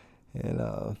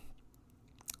 And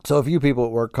so a few people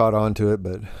at work caught on to it,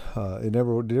 but it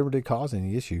never did cause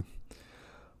any issue.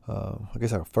 I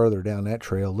guess I'll further down that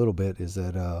trail a little bit is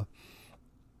that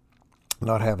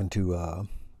not having to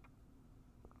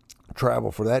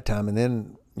travel for that time. And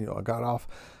then, I got off.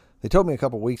 They told me a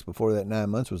couple of weeks before that 9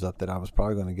 months was up that I was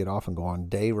probably going to get off and go on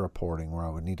day reporting, where I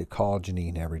would need to call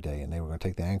Janine every day, and they were going to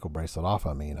take the ankle bracelet off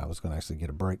of me, and I was going to actually get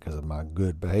a break because of my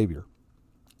good behavior.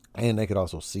 And they could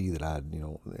also see that I'd,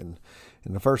 in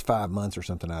the first 5 months or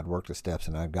something, I'd worked the steps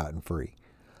and I'd gotten free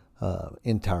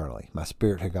entirely. My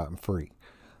spirit had gotten free.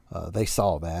 They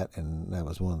saw that, and that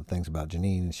was one of the things about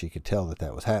Janine, and she could tell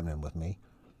that was happening with me.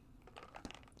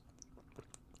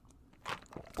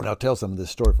 And I'll tell some of this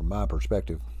story from my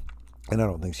perspective, and I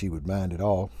don't think she would mind at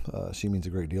all. She means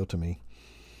a great deal to me.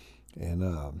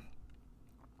 And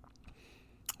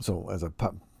so as I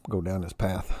go down this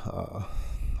path,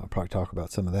 I'll probably talk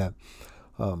about some of that.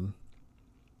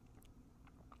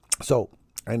 So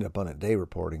I ended up on a day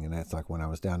reporting, and that's like when I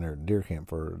was down there in deer camp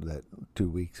for that 2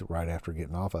 weeks right after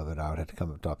getting off of it. I would have to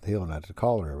come up top of the hill, and I had to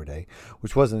call her every day,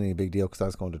 which wasn't any big deal because I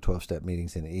was going to 12-step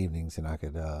meetings in the evenings, and I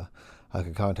could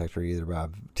contact her either by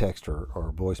text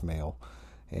or voicemail.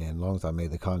 And as long as I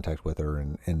made the contact with her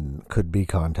and could be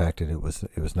contacted, it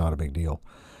was not a big deal.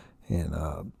 And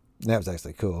that was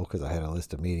actually cool because I had a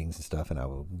list of meetings and stuff, and I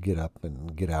would get up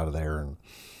and get out of there. And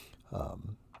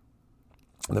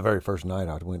the very first night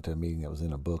I went to a meeting that was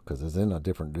in a book, because it was in a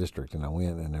different district, and I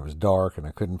went and it was dark and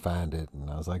I couldn't find it, and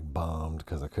I was like bummed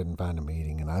because I couldn't find a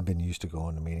meeting, and I've been used to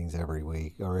going to meetings every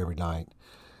week or every night,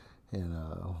 and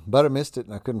but I missed it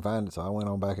and I couldn't find it, so I went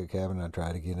on back to the cabin and I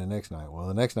tried again the next night. Well,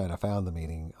 the next night I found a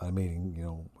meeting,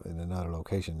 in another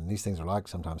location, and these things are like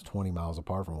sometimes 20 miles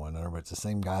apart from one another, but it's the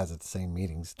same guys at the same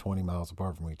meetings 20 miles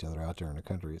apart from each other out there in the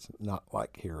country. It's not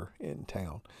like here in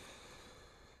town.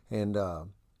 And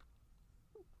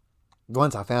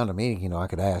once I found a meeting, I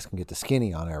could ask and get the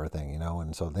skinny on everything,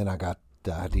 and so then I got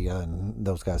the idea, and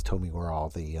those guys told me where all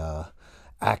the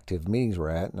active meetings were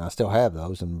at, and I still have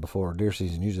those. And before deer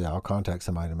season, usually I'll contact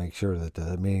somebody to make sure that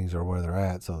the meetings are where they're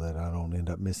at, so that I don't end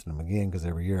up missing them again, because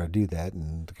every year I do that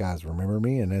and the guys remember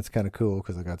me, and that's kind of cool,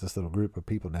 because I got this little group of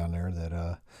people down there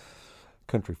that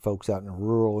country folks out in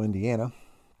rural Indiana,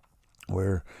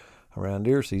 where around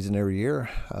deer season every year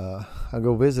I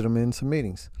go visit them in some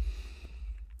meetings.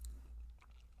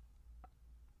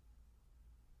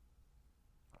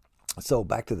 So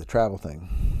back to the travel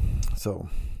thing. So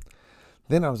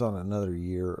then I was on another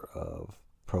year of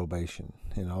probation,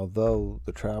 and although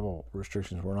the travel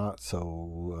restrictions were not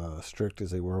so strict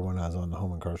as they were when I was on the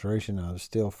home incarceration, I was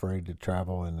still afraid to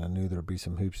travel, and I knew there'd be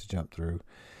some hoops to jump through.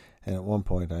 And at one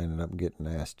point, I ended up getting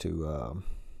asked to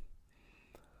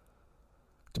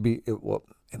be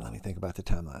and let me think about the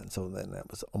timeline. So then that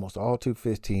was almost all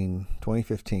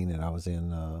 2015 that I was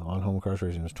in on home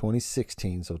incarceration. It was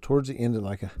 2016. So towards the end of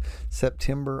like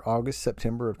September of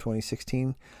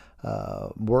 2016,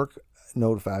 work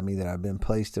notified me that I've been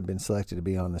selected to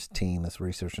be on this team, this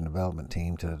research and development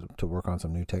team, to work on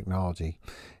some new technology.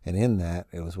 And in that,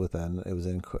 it was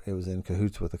in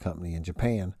cahoots with a company in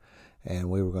Japan, and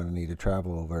we were going to need to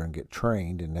travel over and get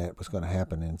trained, and that was going to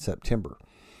happen in September.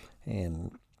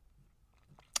 And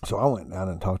so I went down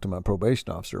and talked to my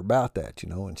probation officer about that,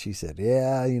 and she said,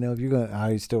 yeah, if you're going,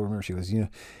 I still remember, she was,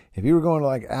 if you were going to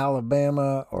like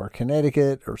Alabama or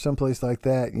Connecticut or someplace like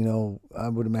that, I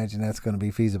would imagine that's going to be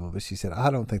feasible. But she said,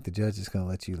 I don't think the judge is going to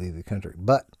let you leave the country.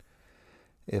 But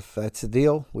if that's the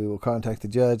deal, we will contact the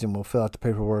judge and we'll fill out the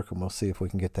paperwork and we'll see if we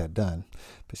can get that done.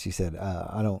 But she said,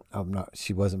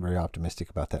 she wasn't very optimistic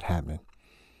about that happening.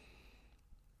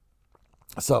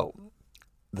 So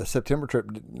the September trip,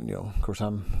 of course,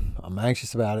 I'm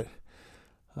anxious about it.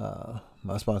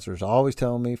 My sponsors always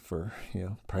tell me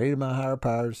pray to my higher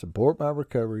power, support my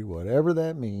recovery, whatever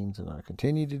that means, and I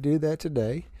continue to do that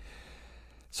today.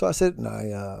 So I said, and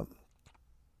I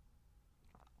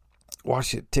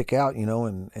watched it tick out,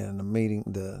 and the meeting,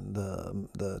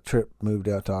 the trip moved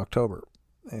out to October,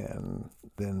 and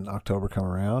then October come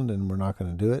around, and we're not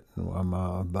going to do it.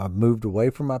 And I've moved away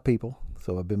from my people.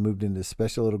 So I've been moved into a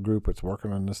special little group that's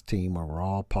working on this team where we're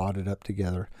all potted up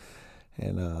together.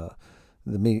 And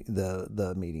the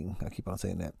meeting, I keep on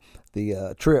saying that.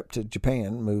 The trip to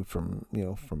Japan moved from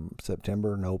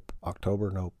September, nope,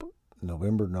 October, nope,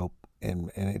 November, nope.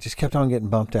 And it just kept on getting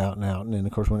bumped out and out. And then,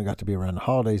 of course, when it got to be around the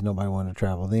holidays, nobody wanted to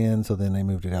travel then. So then they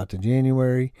moved it out to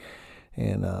January.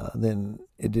 And then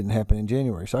it didn't happen in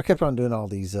January. So I kept on doing all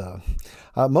these. A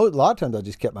lot of times I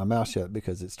just kept my mouth shut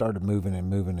because it started moving.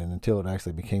 And until it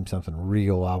actually became something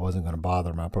real, I wasn't going to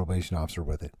bother my probation officer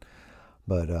with it.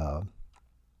 But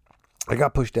I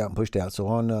got pushed out. So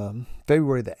on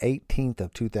February the 18th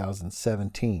of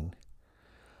 2017,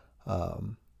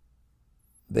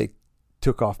 they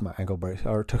took off my ankle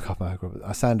bracelet.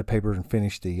 I signed the paper and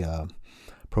finished the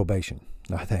probation.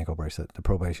 Not the ankle bracelet, the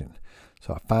probation.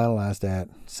 So I finalized that,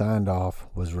 signed off,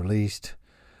 was released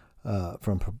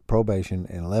from probation,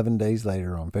 and 11 days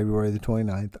later, on February the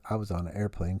 29th, I was on an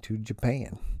airplane to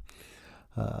Japan.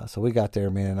 So we got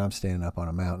there, man, and I'm standing up on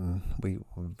a mountain. The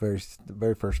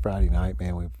very first Friday night,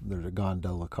 man, there's a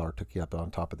gondola car took you up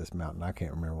on top of this mountain. I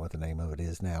can't remember what the name of it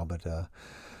is now, but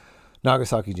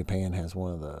Nagasaki, Japan has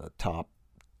one of the top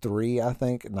 3, I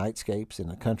think, nightscapes in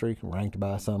the country, ranked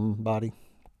by somebody.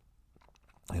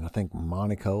 And I think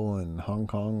Monaco and Hong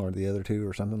Kong are the other 2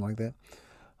 or something like that.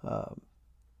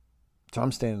 So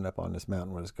I'm standing up on this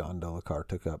mountain where this gondola car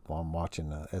took up while I'm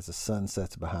watching as the sun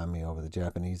sets behind me over the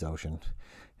Japanese Ocean.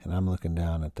 And I'm looking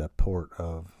down at the port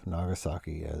of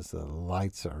Nagasaki as the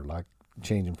lights are like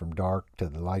changing from dark to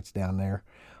the lights down there.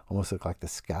 Almost look like the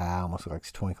sky, almost look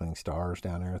like twinkling stars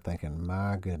down there, thinking,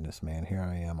 my goodness, man, here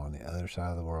I am on the other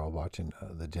side of the world watching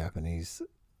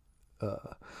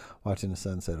watching the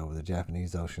sunset over the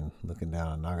Japanese Ocean, looking down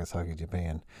on Nagasaki,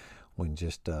 Japan, when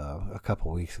just a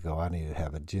couple weeks ago I needed to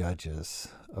have a judge's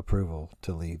approval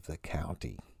to leave the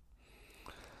county.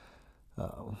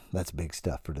 That's big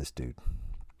stuff for this dude.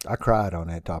 I cried on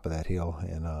that top of that hill,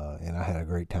 and I had a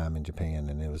great time in Japan,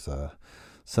 and it was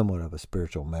somewhat of a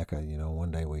spiritual mecca.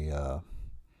 One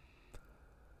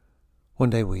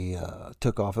day we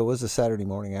took off. It was a Saturday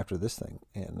morning after this thing,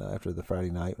 and after the Friday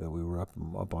night that we were up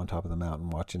on top of the mountain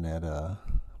watching the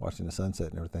sunset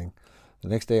and everything. The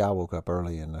next day I woke up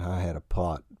early and I had a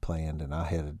plot planned, and I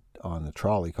headed on the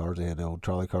trolley cars. They had the old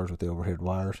trolley cars with the overhead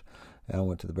wires. And I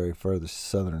went to the very furthest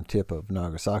southern tip of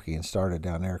Nagasaki and started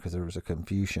down there because there was a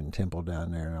Confucian temple down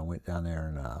there. And I went down there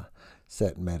and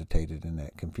sat and meditated in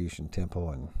that Confucian temple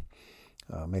and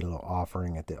made a little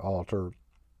offering at the altar.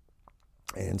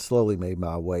 And slowly made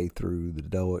my way through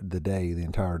the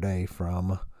entire day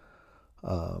from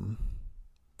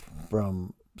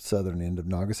southern end of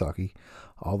Nagasaki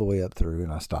all the way up through,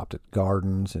 and I stopped at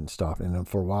gardens and then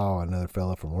for a while another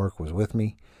fella from work was with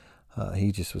me.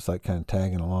 He just was like kind of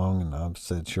tagging along, and I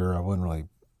said sure. I wasn't really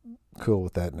cool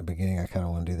with that in the beginning. I kind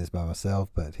of want to do this by myself,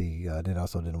 but he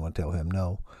didn't want to tell him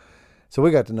no. So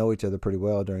we got to know each other pretty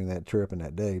well during that trip and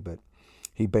that day, but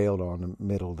he bailed on the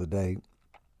middle of the day,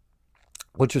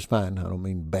 which was fine. I don't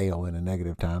mean bail in a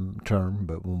negative term,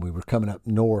 but when we were coming up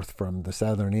north from the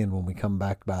southern end, when we come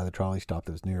back by the trolley stop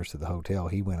that was nearest to the hotel,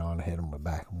 he went on ahead and went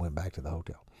back to the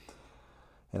hotel.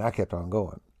 And I kept on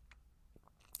going,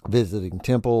 visiting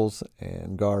temples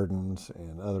and gardens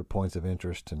and other points of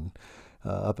interest. And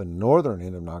up in the northern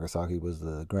end of Nagasaki was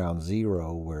the ground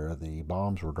zero where the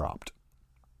bombs were dropped.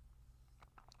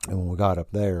 And when we got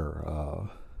up there,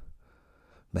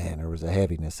 man, there was a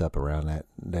heaviness up around that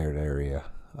area.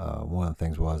 One of the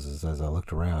things was as I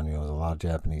looked around, there was a lot of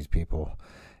Japanese people,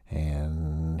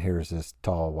 and here's this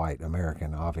tall white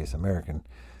American, obvious American,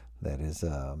 that is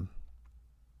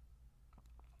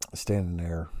standing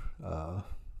there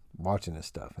watching this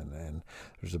stuff. And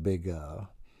there's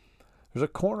there's a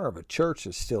corner of a church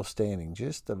that's still standing,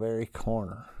 just the very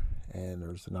corner. And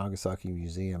there's the Nagasaki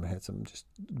Museum. It had some just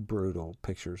brutal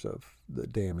pictures of the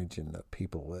damage and the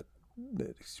people that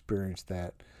experienced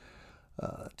that.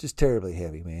 Just terribly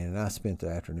heavy, man. And I spent the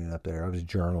afternoon up there. I was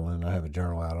journaling. I have a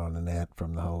journal out on the net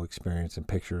from the whole experience and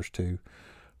pictures too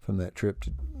from that trip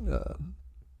to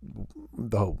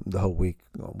the whole week.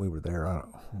 We were there.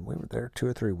 We were there 2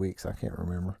 or 3 weeks. I can't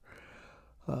remember.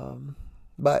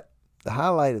 But the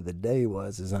highlight of the day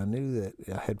was I knew that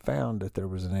I had found that there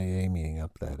was an AA meeting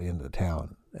up that end of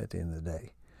town at the end of the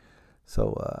day.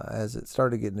 So as it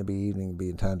started getting to be evening,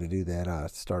 being time to do that, I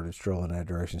started strolling that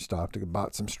direction, stopped and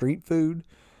bought some street food,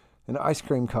 an ice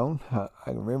cream cone. I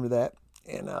remember that,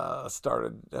 and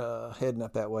started heading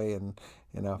up that way. And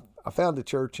I found the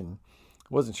church and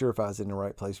wasn't sure if I was in the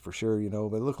right place for sure,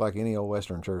 but it looked like any old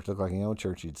Western church, looked like any old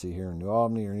church you'd see here in New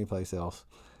Albany or any place else.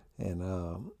 And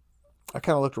I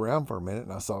kind of looked around for a minute,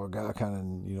 and I saw a guy kind of,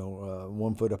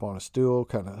 1 foot up on a stool,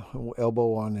 kind of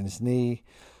elbow on his knee,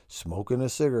 smoking a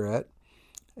cigarette.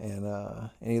 And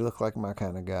he looked like my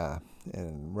kind of guy.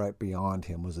 And right beyond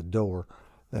him was a door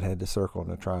that had the circle and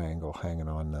the triangle hanging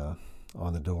on the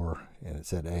door, and it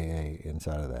said AA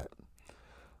inside of that.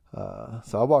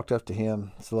 So I walked up to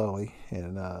him slowly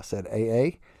and said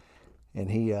AA, and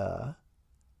he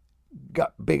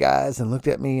got big eyes and looked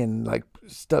at me and like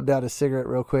stubbed out a cigarette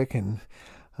real quick and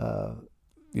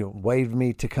waved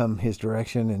me to come his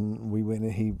direction. And we went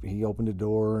and he opened the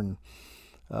door and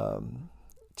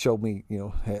showed me,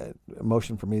 had a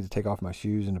motion for me to take off my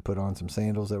shoes and to put on some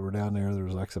sandals that were down there. There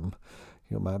was like some,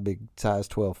 my big size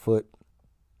 12 foot.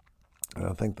 And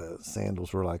I think the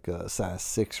sandals were like a size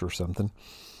 6 or something.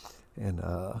 And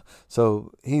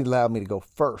so he allowed me to go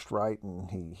first, right? And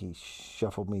he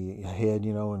shuffled me ahead,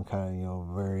 and kind of,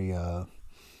 very, I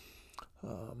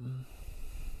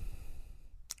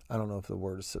don't know if the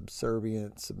word is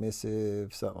subservient,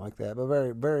 submissive, something like that, but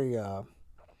very, very,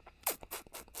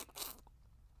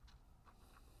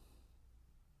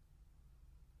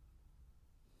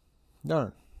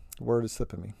 darn, the word is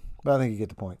slipping me, but I think you get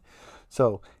the point.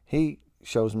 So he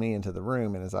shows me into the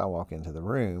room, and as I walk into the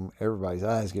room, everybody's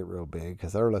eyes get real big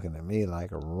because they're looking at me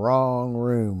like a wrong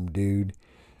room, dude.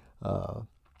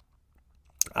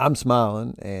 I'm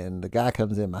smiling, and the guy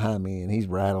comes in behind me, and he's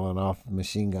rattling off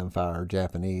machine gun fire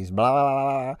Japanese, blah, blah,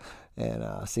 blah, blah. And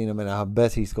I seen him, and I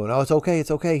bet he's going, oh, it's okay,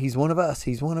 he's one of us.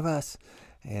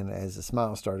 And as the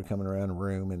smile started coming around the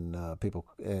room, and people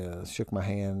shook my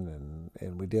hand,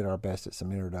 and we did our best at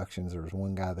some introductions. There was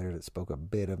one guy there that spoke a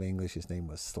bit of English. His name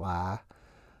was Sly.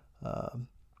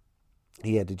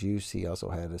 He had the juice. He also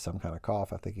had some kind of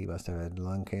cough. I think he must have had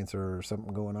lung cancer or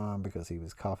something going on because he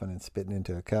was coughing and spitting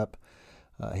into a cup.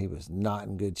 He was not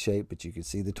in good shape, but you could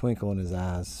see the twinkle in his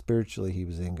eyes. Spiritually, he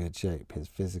was in good shape. His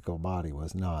physical body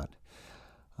was not.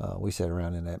 We sat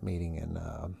around in that meeting, and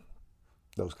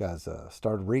those guys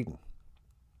started reading,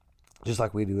 just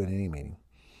like we do at any meeting.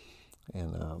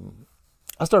 And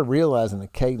I started realizing the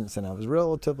cadence, and I was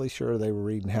relatively sure they were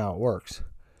reading How It Works.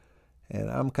 And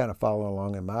I'm kind of following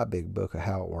along in my big book of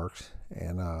How It Works.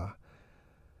 And, I'm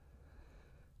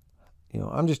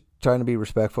just trying to be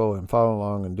respectful and follow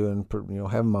along and doing,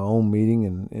 having my own meeting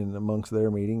and amongst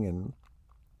their meeting. And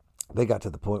they got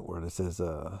to the point where it says,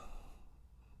 our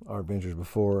adventures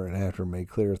before and after made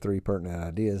clear 3 pertinent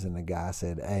ideas. And the guy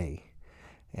said A.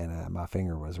 And my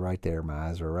finger was right there. My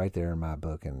eyes were right there in my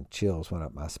book. And chills went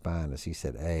up my spine as he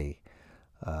said A.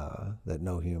 That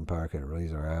no human power could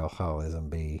release our alcoholism.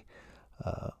 B.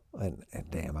 And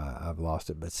damn, I've lost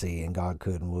it. But C. And God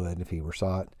could and would if he were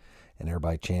sought. And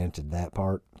everybody chanted that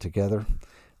part together.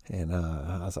 And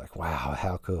I was like, wow,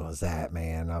 how cool is that,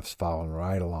 man? I was following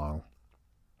right along.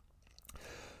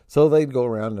 So they'd go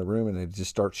around the room and they'd just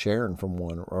start sharing from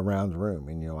one around the room.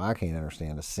 And, I can't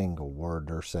understand a single word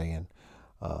they're saying.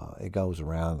 It goes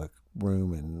around the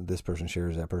room and this person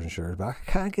shares, that person shares. But I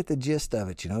kind of get the gist of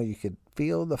it, You could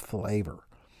feel the flavor.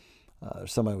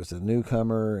 Somebody was a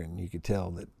newcomer and you could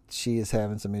tell that she is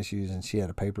having some issues and she had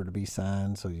a paper to be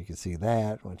signed. So you could see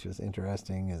that, which was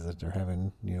interesting, is that they're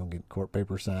having, get court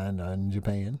paper signed in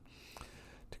Japan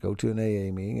to go to an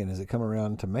AA meeting. And as it come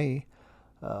around to me,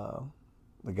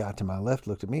 the guy to my left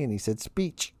looked at me and he said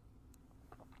speech,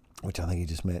 which I think he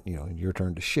just meant, your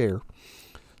turn to share.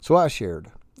 So I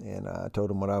shared and I told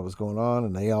them what I was going on,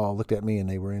 and they all looked at me and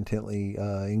they were intently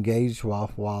engaged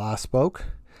while I spoke.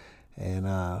 And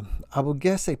I would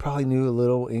guess they probably knew a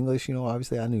little English.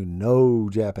 Obviously I knew no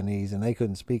Japanese, and they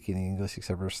couldn't speak any English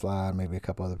except for Sly. Maybe a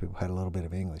couple other people had a little bit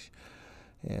of English.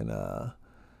 And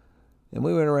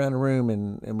we went around the room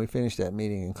and we finished that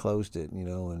meeting and closed it,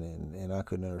 and I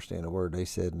couldn't understand a word they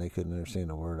said, and they couldn't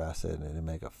understand a word I said, and it didn't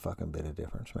make a fucking bit of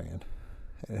difference, man.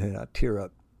 And I tear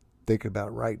up thinking about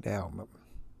it right now.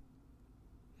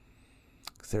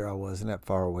 Because there I was in that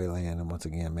faraway land, and once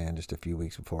again, man, just a few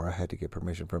weeks before, I had to get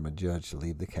permission from a judge to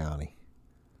leave the county.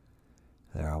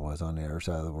 There I was on the other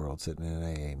side of the world sitting in an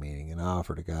AA meeting, and I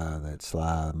offered a guy that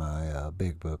Sly my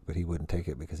big book, but he wouldn't take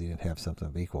it because he didn't have something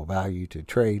of equal value to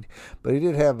trade. But he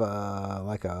did have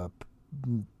like a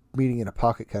meeting in a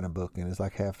pocket kind of book, and it's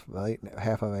like half of 8 and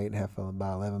half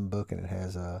by 11 book, and it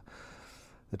has the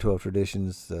 12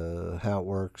 traditions, how it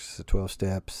works, the 12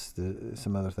 steps,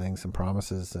 some other things, some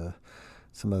promises,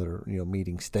 some other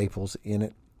meeting staples in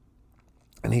it.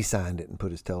 And he signed it and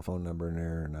put his telephone number in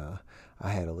there, and I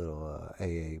had a little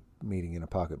AA meeting in a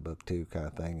pocketbook too, kind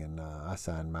of thing, and I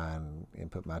signed mine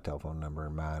and put my telephone number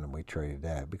in mine, and we traded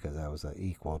that because that was an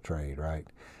equal trade, right?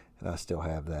 And I still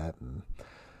have that. And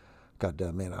God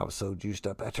damn, man, I was so juiced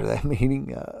up after that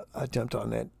meeting. I jumped on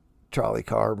that trolley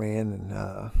car, man,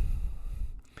 and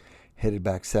headed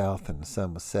back south, and the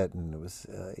sun was setting. It was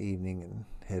evening, and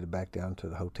headed back down to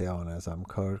the hotel. And as I'm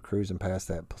cruising past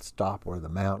that stop where the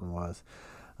mountain was,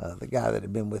 the guy that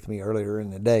had been with me earlier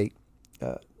in the day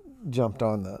jumped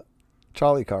on the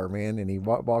trolley car, man, and he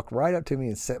walked right up to me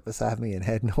and sat beside me and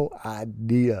had no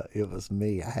idea it was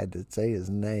me. I had to say his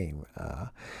name.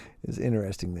 It was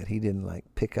interesting that he didn't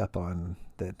pick up on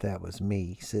that was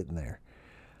me sitting there.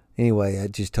 Anyway,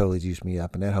 it just totally juiced me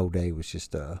up, and that whole day was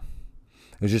just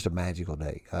it was just a magical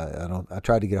day. I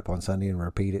tried to get up on Sunday and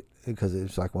repeat it because it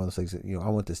was like one of those things that I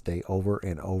want this day over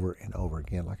and over and over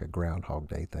again, like a Groundhog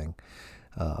Day thing.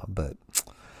 But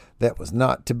that was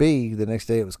not to be. The next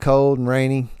day it was cold and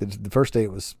rainy. The first day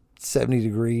it was 70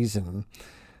 degrees and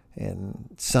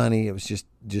sunny. It was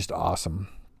just awesome.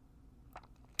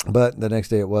 But the next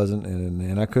day it wasn't,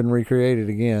 and I couldn't recreate it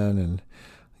again.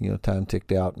 And time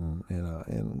ticked out,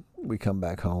 and we come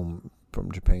back home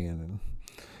from Japan,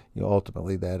 and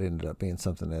ultimately that ended up being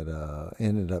something that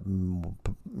ended up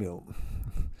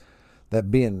that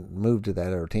being moved to that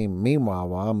other team. Meanwhile,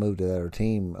 while I moved to that other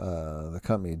team, the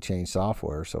company had changed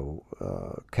software, so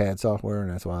CAD software,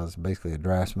 and that's why I was basically a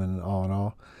draftsman all in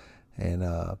all.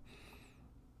 And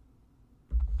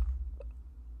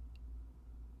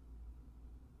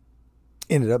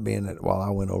ended up being that while I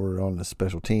went over on the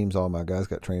special teams, all my guys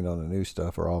got trained on the new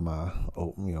stuff, or all my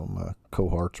my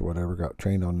cohorts or whatever got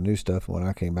trained on the new stuff. When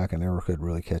I came back, I never could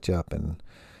really catch up, and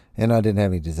I didn't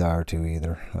have any desire to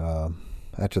either.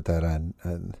 After that, I'd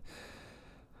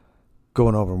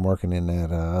going over and working in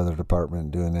that other department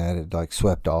and doing that, it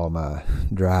swept all my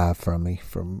drive from me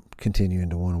from continuing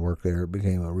to want to work there. It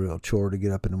became a real chore to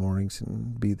get up in the mornings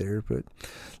and be there, but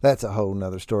that's a whole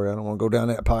nother story. I don't want to go down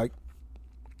that pike.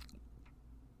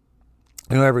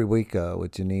 Every week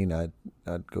with Janine,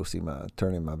 I'd go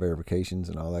turn in my verifications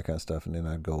and all that kind of stuff, and then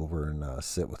I'd go over and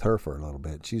sit with her for a little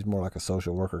bit. She's more like a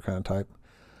social worker kind of type,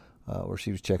 where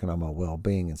she was checking on my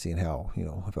well-being and seeing how,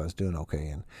 if I was doing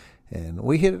okay. And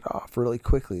we hit it off really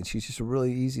quickly, and she's just a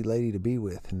really easy lady to be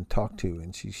with and talk to,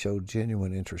 and she showed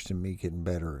genuine interest in me getting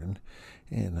better.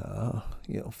 And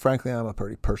frankly, I'm a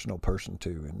pretty personal person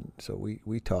too, and so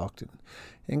we talked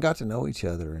and got to know each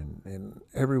other. And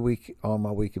every week on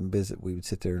my weekend visit, we would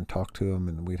sit there and talk to them,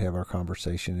 and we'd have our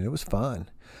conversation, and it was fun.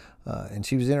 And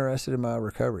she was interested in my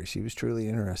recovery. She was truly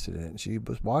interested in it, and she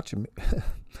was watching me.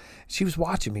 She was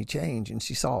watching me change, and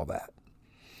she saw that.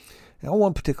 And on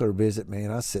one particular visit, man,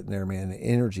 I was sitting there, man, the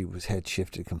energy had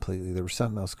shifted completely. There was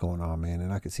something else going on, man,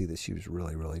 and I could see that she was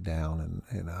really, really down.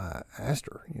 And I asked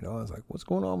her, I was like, "What's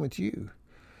going on with you?"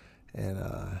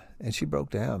 And she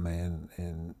broke down, man,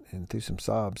 and through some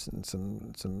sobs and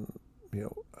some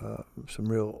real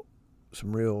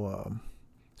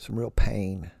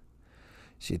pain.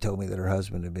 She told me that her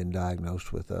husband had been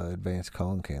diagnosed with advanced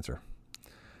colon cancer,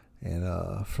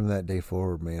 and from that day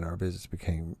forward, man, our visits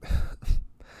became.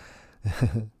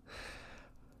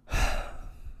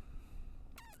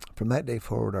 From that day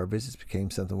forward, our visits became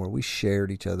something where we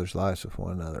shared each other's lives with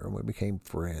one another, and we became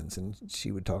friends. And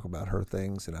she would talk about her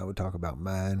things, and I would talk about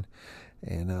mine.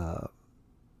 And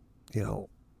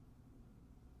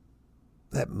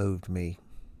that moved me,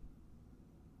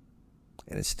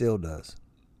 and it still does.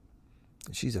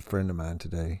 She's a friend of mine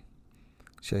today.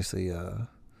 She actually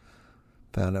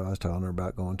found out I was telling her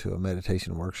about going to a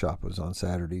meditation workshop. It was on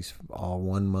Saturdays, all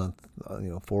 1 month,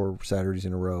 4 Saturdays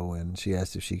in a row. And she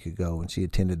asked if she could go, and she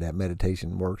attended that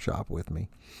meditation workshop with me.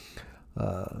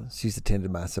 She's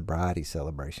attended my sobriety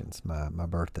celebrations, my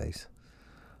birthdays.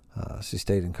 She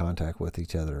stayed in contact with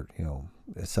each other,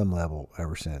 at some level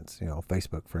ever since,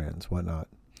 Facebook friends, whatnot.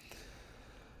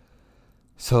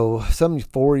 So some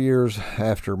 4 years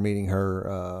after meeting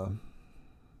her,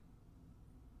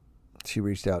 she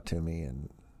reached out to me and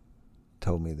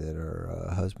told me that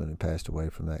her husband had passed away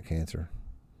from that cancer.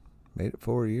 Made it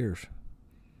 4 years.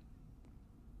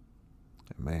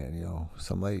 And man,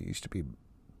 some lady used to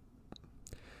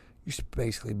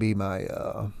basically be my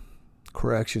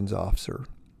corrections officer.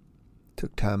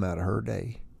 Took time out of her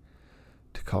day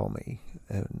to call me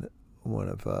in one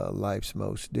of life's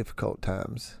most difficult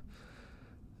times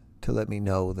to let me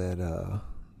know that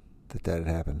that had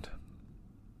happened.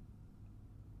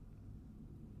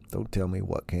 Don't tell me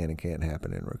what can and can't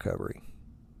happen in recovery.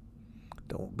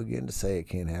 Don't begin to say it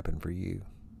can't happen for you.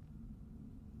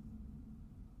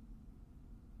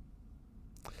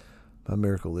 My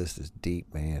miracle list is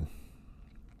deep, man.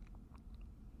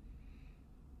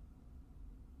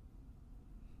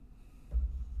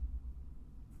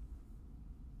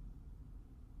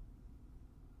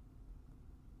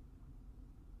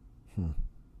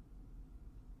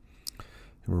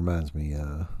 It reminds me,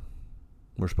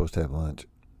 we're supposed to have lunch.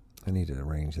 I need to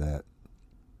arrange that.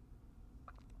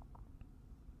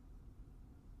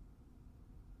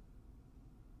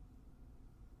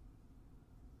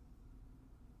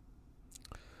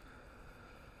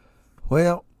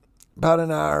 Well, about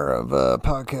an hour of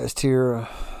podcast here.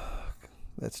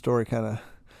 That story kind of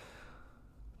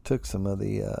took some of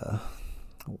the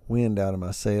wind out of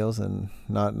my sails, and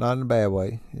not in a bad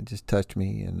way. It just touched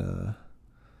me and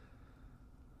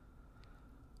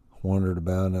wondered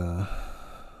about.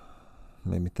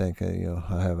 Made me think,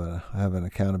 I have an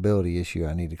accountability issue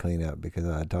I need to clean up, because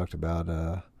I had talked about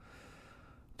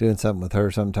doing something with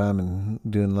her sometime and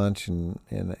doing lunch, and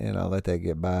I let that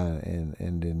get by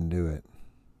and didn't do it.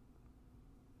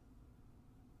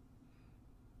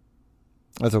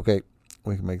 That's okay.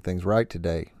 We can make things right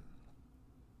today.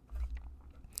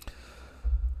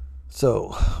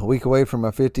 So, a week away from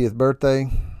my 50th birthday,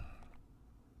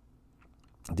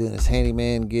 doing this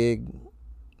handyman gig,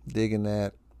 digging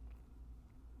that.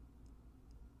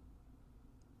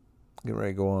 Getting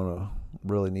ready to go on a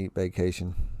really neat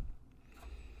vacation.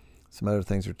 Some other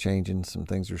things are changing. Some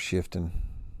things are shifting.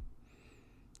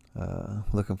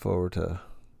 Looking forward to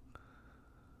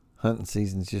hunting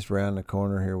season's just around the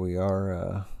corner. Here we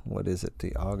are. What is it?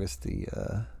 August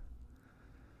the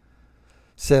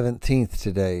 17th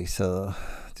today. So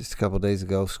just a couple of days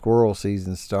ago, squirrel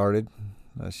season started.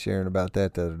 I was sharing about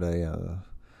that the other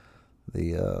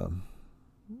day.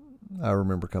 I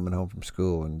remember coming home from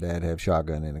school and Dad had a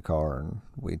shotgun in the car, and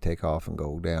we'd take off and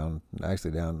go down.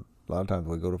 Actually, down a lot of times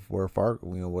we go to where Fargo,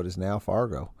 what is now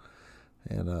Fargo,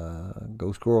 and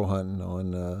go squirrel hunting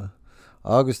on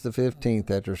August the 15th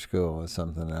after school. It's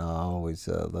something I always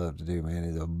love to do, man.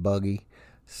 It's a buggy,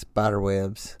 spider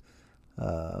webs,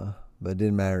 but it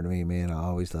didn't matter to me, man. I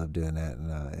always loved doing that,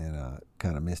 and I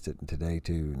kind of missed it today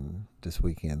too. And this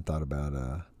weekend thought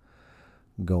about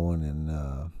going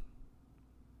and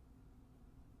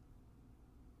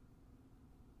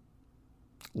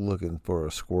looking for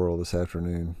a squirrel this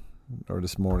afternoon. or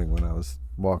this morning when I was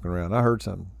walking around. I heard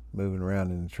something moving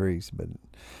around in the trees, but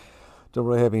don't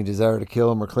really have any desire to kill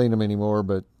them or clean them anymore,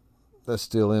 but that's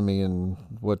still in me, and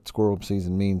what squirrel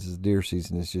season means is deer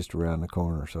season is just around the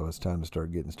corner, so it's time to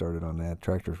start getting started on that.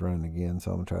 Tractor's running again, so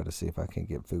I'm going to try to see if I can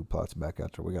get food plots back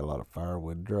out there. We got a lot of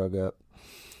firewood drug up.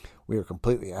 We are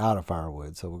completely out of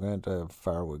firewood, so we're going to have a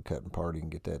firewood cutting party and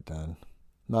get that done.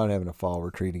 Not having a fall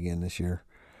retreat again this year.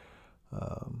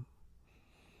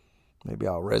 Maybe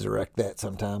I'll resurrect that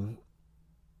sometime.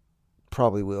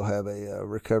 Probably will have a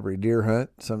recovery deer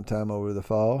hunt sometime over the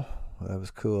fall. That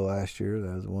was cool last year.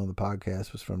 That was one of the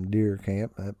podcasts was from deer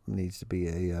camp. That needs to be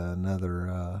another.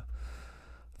 I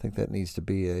think that needs to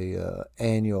be a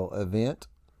annual event.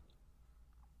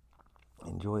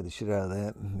 Enjoy the shit out of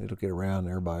that, and it'll get around.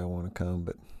 Everybody will want to come,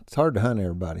 but it's hard to hunt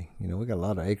everybody. You know, we got a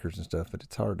lot of acres and stuff, but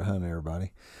it's hard to hunt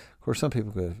everybody. Of course, some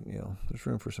people could. You know, there's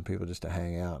room for some people just to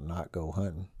hang out and not go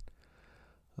hunting.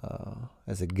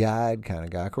 As a guide kind of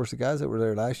guy. Of course, the guys that were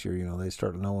there last year, you know, they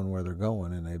start knowing where they're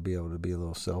going, and they'd be able to be a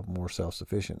little more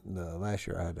self-sufficient. Last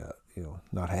year, I had to, you know,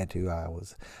 not had to.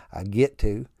 I get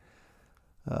to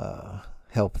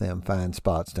help them find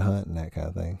spots to hunt and that kind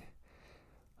of thing.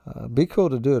 Be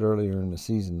cool to do it earlier in the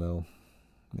season, though.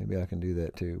 Maybe I can do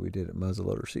that too. We did it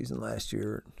muzzleloader season last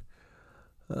year.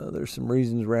 There's some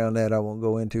reasons around that I won't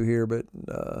go into here, but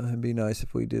it'd be nice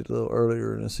if we did a little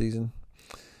earlier in the season.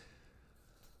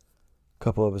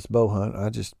 Couple of us bow hunt.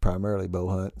 I just primarily bow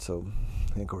hunt, so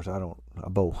and of course I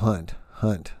bow hunt.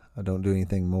 I don't do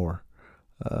anything more.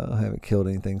 I haven't killed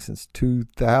anything since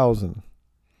 2000.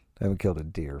 I haven't killed a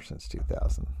deer since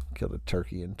 2000. Killed a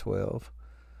turkey in 12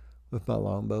 with my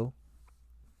longbow.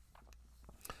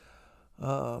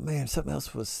 Man, something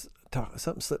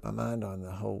slipped my mind on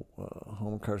the whole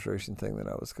home incarceration thing that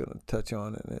I was going to touch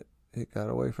on, and it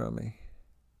got away from me.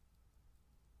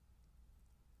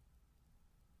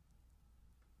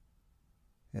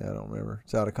 Yeah, I don't remember.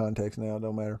 It's out of context now. It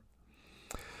don't matter.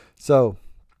 So,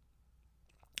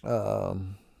 I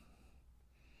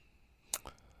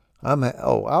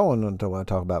want to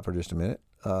talk about for just a minute.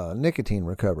 Nicotine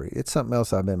recovery. It's something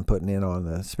else I've been putting in on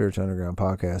the Spiritual Underground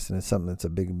podcast, and it's something that's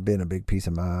been a big piece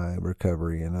of my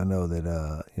recovery. And I know that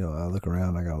I look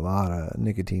around. I got a lot of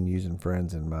nicotine using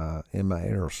friends in my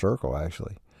inner circle.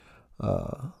 Actually,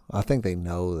 I think they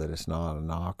know that it's not a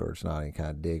knock or it's not any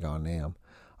kind of dig on them.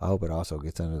 I hope it also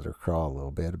gets under their craw a little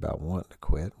bit about wanting to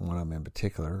quit. One of them in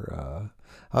particular,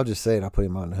 I'll just say it. I'll put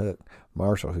him on the hook.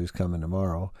 Marshall, who's coming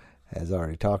tomorrow, has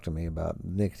already talked to me about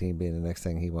nicotine being the next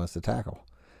thing he wants to tackle.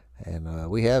 And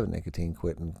we have a nicotine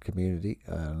quitting community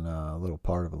and a little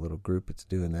part of a little group that's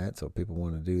doing that. So people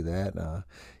want to do that.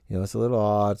 It's a little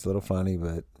odd. It's a little funny,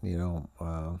 but,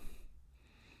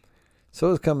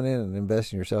 so is coming in and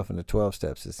investing yourself in the 12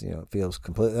 steps. It feels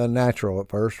completely unnatural at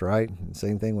first, right? And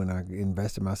same thing when I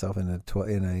invested myself in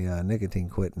a nicotine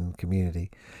quitting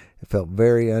community. It felt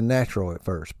very unnatural at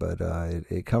first, but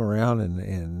it come around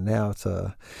and now it's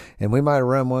and we might have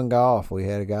run one guy off. We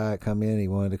had a guy come in, he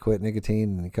wanted to quit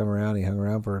nicotine, and he come around, he hung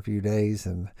around for a few days,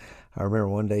 and I remember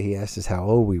one day he asked us how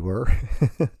old we were.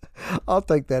 I'll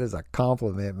take that as a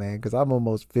compliment, man, because I'm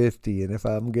almost 50, and if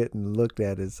I'm getting looked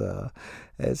at as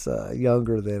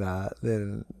younger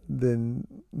than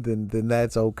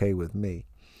that's okay with me.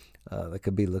 That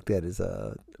could be looked at as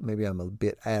maybe I'm a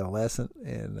bit adolescent,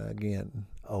 and again,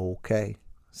 okay,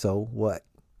 so what?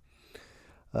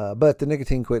 But the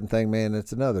nicotine quitting thing, man,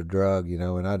 it's another drug,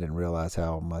 and I didn't realize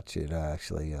how much it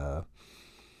actually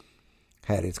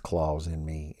had its claws in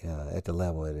me at the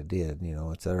level that it did.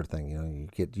 It's the other thing, you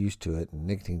get used to it, and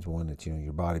nicotine's one that,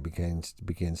 your body begins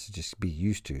to just be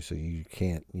used to, so you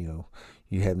can't,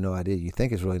 you have no idea. You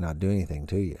think it's really not doing anything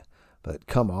to you. But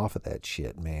come off of that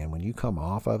shit, man. When you come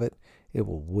off of it, it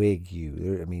will wig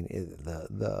you. I mean,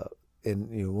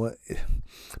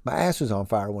 my ass was on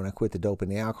fire when I quit the dope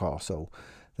and the alcohol. So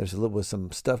there's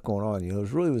some stuff going on. There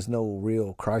really was no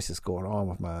real crisis going on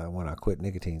when I quit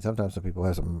nicotine. Sometimes some people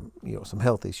have some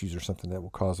health issues or something that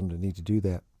will cause them to need to do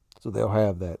that. So they'll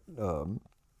have that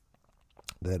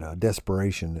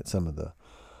desperation that some of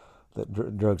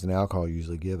that drugs and alcohol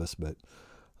usually give us. But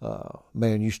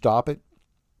man, you stop it,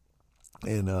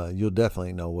 and you'll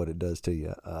definitely know what it does to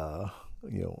you.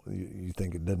 You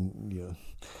think it doesn't.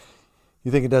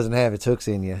 You think it doesn't have its hooks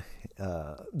in you.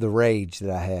 The rage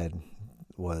that I had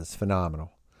was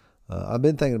phenomenal. I've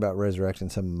been thinking about resurrecting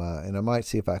some of and I might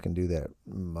see if I can do that,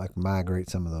 like migrate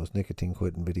some of those nicotine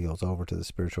quitting videos over to the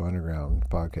Spiritual Underground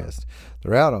podcast.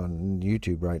 They're out on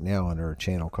YouTube right now under a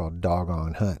channel called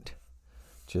Doggone Hunt,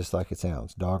 just like it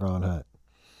sounds, Doggone Hunt.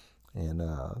 And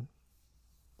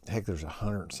heck, there's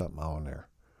 100 something on there.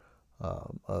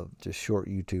 of just short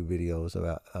YouTube videos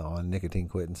about on nicotine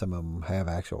quitting. Some of them have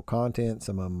actual content.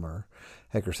 Some of them are,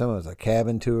 some of them is a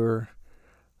cabin tour.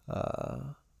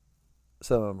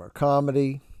 Some of them are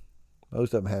comedy.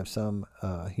 Most of them have some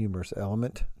humorous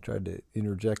element. Tried to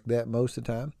interject that most of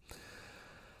the time.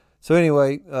 So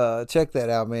anyway, check that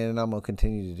out, man. And I'm going to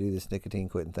continue to do this nicotine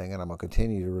quitting thing. And I'm going to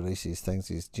continue to release these things.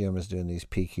 These Jim is doing these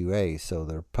PQAs. So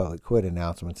they're public quit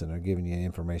announcements. And they're giving you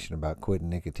information about quitting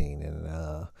nicotine. And,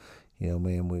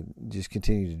 man, we just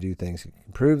continue to do things that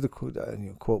improve the,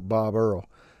 quote Bob Earl,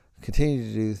 continue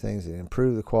to do things that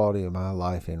improve the quality of my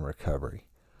life in recovery.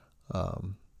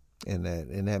 And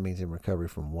that means in recovery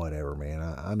from whatever, man.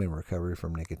 I'm in recovery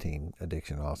from nicotine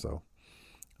addiction also.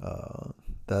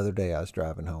 The other day I was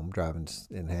driving home,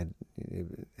 and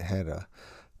had a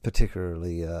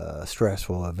particularly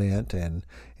stressful event, and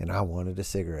I wanted a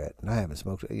cigarette. And I haven't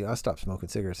smoked. I stopped smoking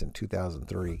cigarettes in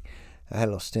 2003. I had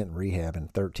a little stint in rehab in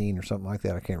 2013 or something like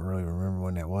that. I can't really remember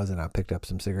when that was, and I picked up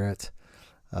some cigarettes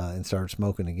and started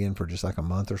smoking again for just like a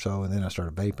month or so, and then I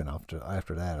started vaping after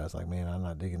that. I was like, man, I'm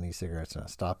not digging these cigarettes, and I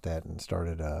stopped that and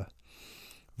started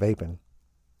vaping.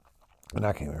 And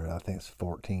I can't remember. I think it's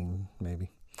 14 maybe.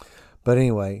 But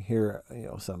anyway, here,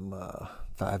 some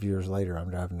 5 years later, I'm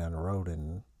driving down the road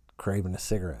and craving a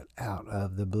cigarette out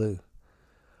of the blue.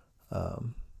 I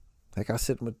was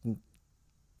sitting with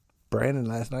Brandon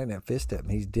last night in that fist step,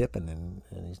 and he's dipping, and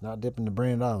he's not dipping the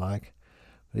brand I like,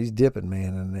 but he's dipping,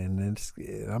 man. And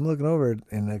I'm looking over it,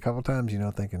 and a couple times,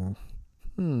 thinking,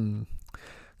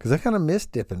 because I kind of miss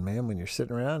dipping, man, when you're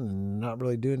sitting around and not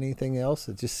really doing anything else.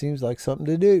 It just seems like something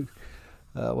to do.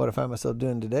 What I find myself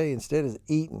doing today instead is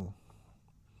eating.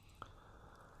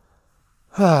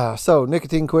 So,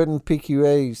 nicotine quitting,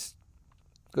 PQAs.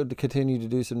 Good to continue to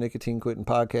do some nicotine quitting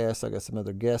podcasts. I got some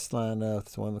other guests lined up.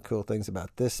 That's one of the cool things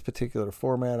about this particular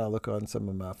format. I look on some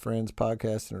of my friends'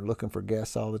 podcasts and are looking for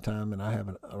guests all the time. And I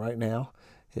have right now,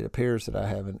 it appears that I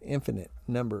have an infinite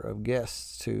number of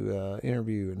guests to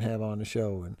interview and have on the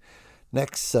show. And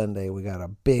next Sunday, we got a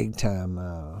big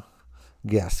time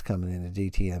guest coming into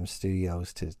DTM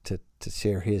Studios to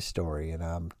share his story, and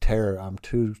I'm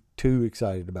too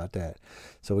excited about that.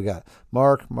 So we got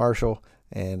Mark, Marshall,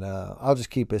 and I'll just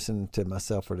keep listening to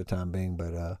myself for the time being.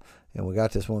 But and we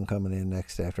got this one coming in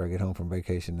next after I get home from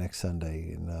vacation next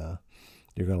Sunday, and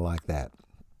you're gonna like that.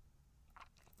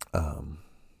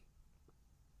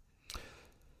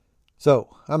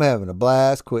 So I'm having a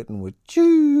blast quitting with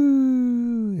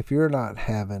you. If you're not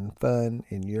having fun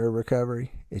in your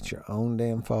recovery, it's your own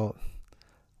damn fault.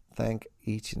 Thank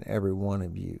each and every one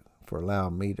of you for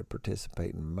allowing me to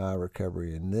participate in my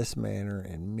recovery in this manner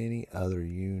and many other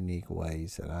unique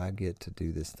ways that I get to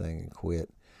do this thing and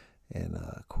quit. And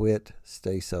quit,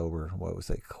 stay sober. What we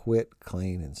say, quit,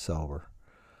 clean, and sober.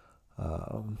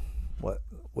 What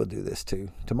we'll do this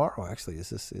too. Tomorrow actually I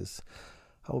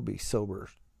will be sober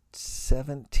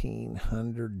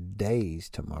 1,700 days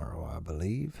tomorrow, I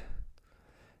believe.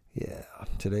 Yeah,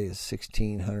 today is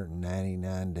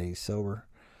 1,699 days sober.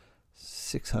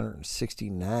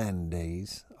 669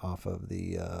 days off of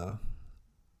the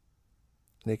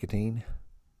nicotine.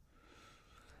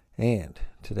 And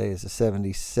today is the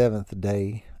 77th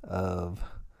day of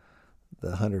the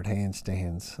 100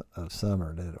 handstands of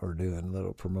summer that are doing a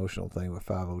little promotional thing with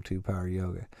 502 Power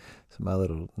Yoga. So my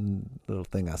little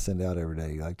thing I send out every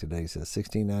day, like today, says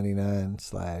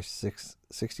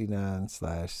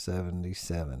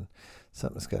 1699/69/77.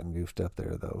 Something's gotten goofed up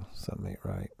there, though. Something ain't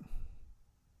right.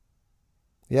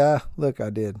 Yeah, look,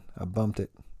 I did. I bumped it.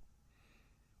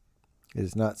 It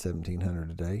is not 1,700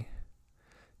 today.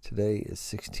 Today is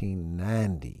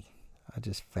 1,690. I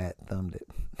just fat thumbed it.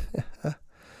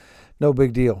 No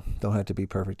big deal. Don't have to be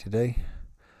perfect today.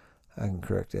 I can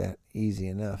correct that easy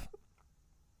enough.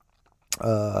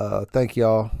 Thank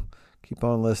y'all. Keep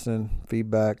on listening.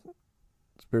 Feedback.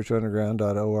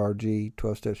 spiritualunderground.org.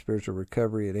 12-Step Spiritual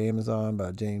Recovery at Amazon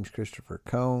by James Christopher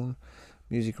Cone.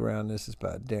 Music around this is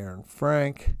by Darren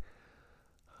Frank.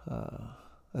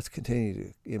 Let's continue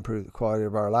to improve the quality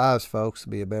of our lives, folks.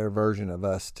 Be a better version of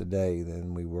us today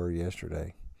than we were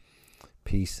yesterday.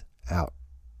 Peace out.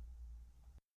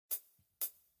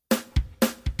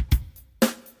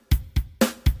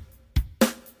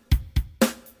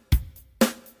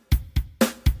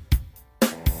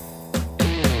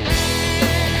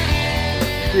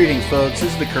 Greetings, folks.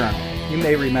 This is the Colonel. You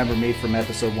may remember me from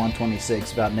episode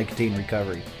 126 about nicotine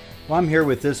recovery. Well, I'm here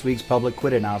with this week's public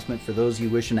quit announcement for those of you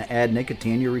wishing to add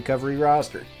nicotine to your recovery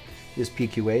roster. This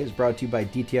PQA is brought to you by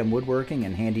DTM Woodworking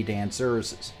and Handy Dan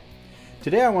Services.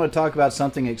 Today I want to talk about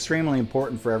something extremely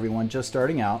important for everyone just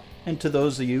starting out, and to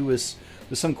those of you with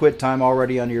some quit time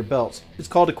already under your belts. It's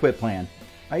called a quit plan.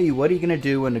 i.e. what are you going to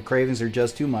do when the cravings are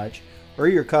just too much, or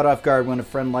you're caught off guard when a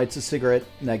friend lights a cigarette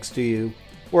next to you,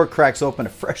 or cracks open a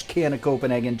fresh can of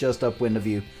Copenhagen just upwind of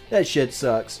you. That shit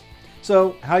sucks.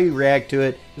 So how you react to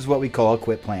it is what we call a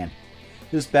quit plan.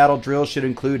 This battle drill should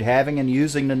include having and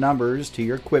using the numbers to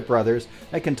your quit brothers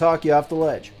that can talk you off the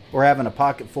ledge, or having a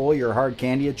pocket full of your hard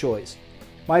candy of choice.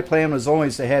 My plan was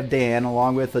always to have Dan,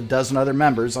 along with a dozen other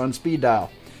members, on speed dial,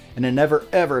 and to never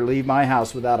ever leave my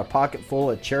house without a pocket full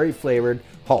of cherry-flavored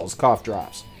Hall's cough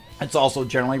drops. It's also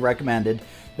generally recommended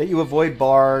that you avoid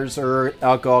bars or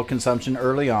alcohol consumption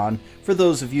early on for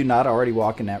those of you not already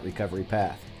walking that recovery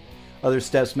path. Other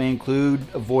steps may include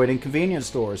avoiding convenience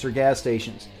stores or gas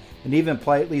stations, and even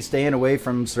politely staying away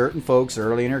from certain folks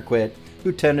early in your quit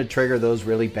who tend to trigger those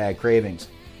really bad cravings.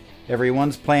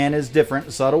 Everyone's plan is different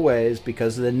in subtle ways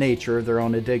because of the nature of their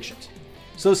own addictions.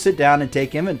 So sit down and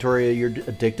take inventory of your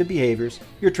addictive behaviors,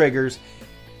 your triggers,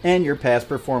 and your past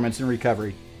performance in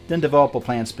recovery. Then develop a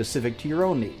plan specific to your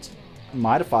own needs.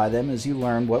 Modify them as you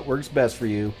learn what works best for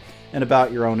you and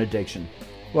about your own addiction.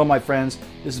 Well, my friends,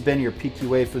 this has been your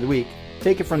PQA for the week.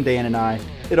 Take it from Dan and I.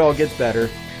 It all gets better,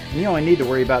 and you only need to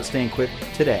worry about staying quit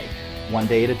today, one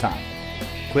day at a time.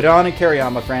 Quit on and carry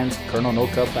on, my friends. Colonel No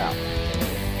Cup out.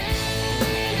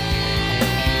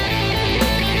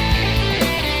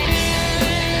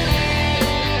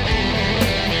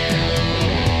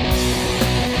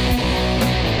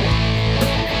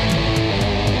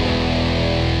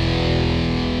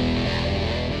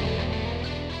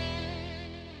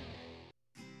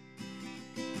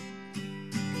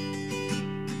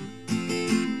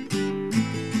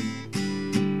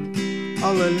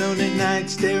 All alone at night,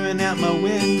 staring out my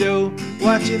window,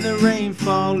 watching the rain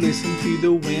fall, listen to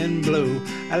the wind blow.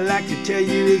 I like to tell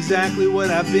you exactly what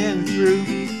I've been through,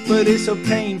 but it's so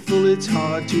painful it's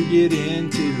hard to get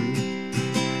into.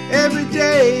 Every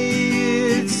day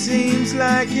it seems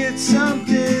like it's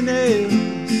something else.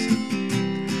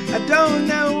 I don't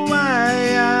know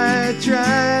why I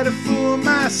try to fool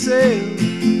myself.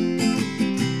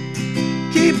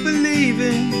 Keep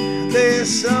believing there's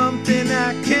something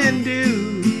I can do.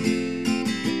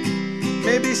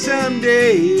 Maybe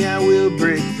someday I will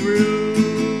break through.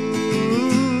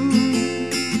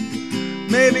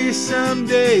 Maybe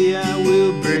someday I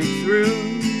will break through.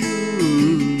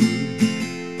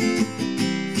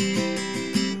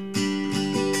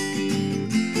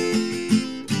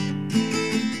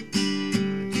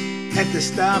 At the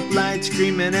stoplight,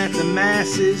 screaming at the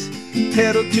masses,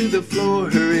 pedal to the floor,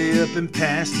 hurry up and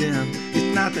pass them.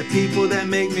 It's not the people that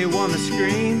make me want to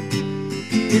scream,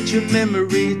 it's your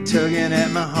memory tugging at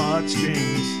my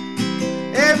heartstrings.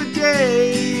 Every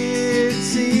day it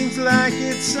seems like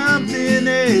it's something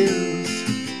else.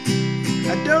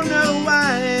 I don't know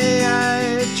why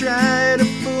I try to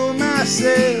fool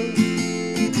myself.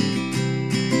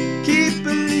 Keep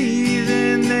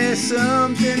believing there's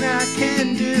something I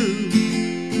can do.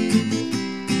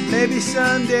 Maybe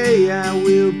someday I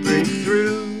will break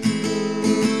through.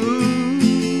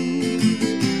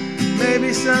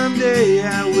 Maybe someday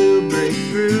I will break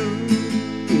through.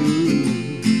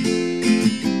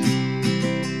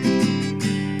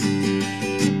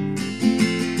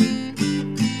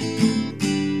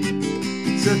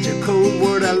 It's such a cold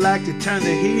world, I like to turn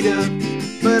the heat up,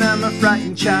 but I'm a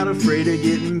frightened child afraid of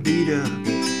getting beat up.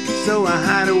 So I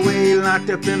hide away, locked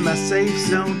up in my safe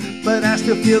zone, but I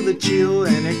still feel the chill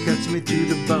and it cuts me to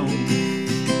the bone.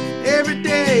 Every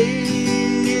day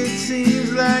it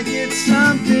seems like it's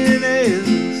something else.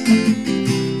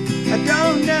 I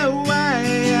don't know why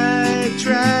I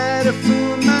try to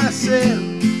fool myself.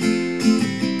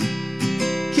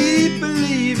 Keep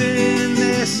believing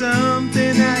there's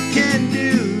something I can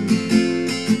do.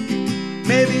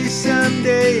 Maybe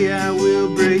someday I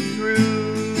will break through.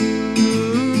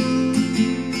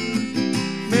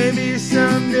 Maybe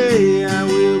someday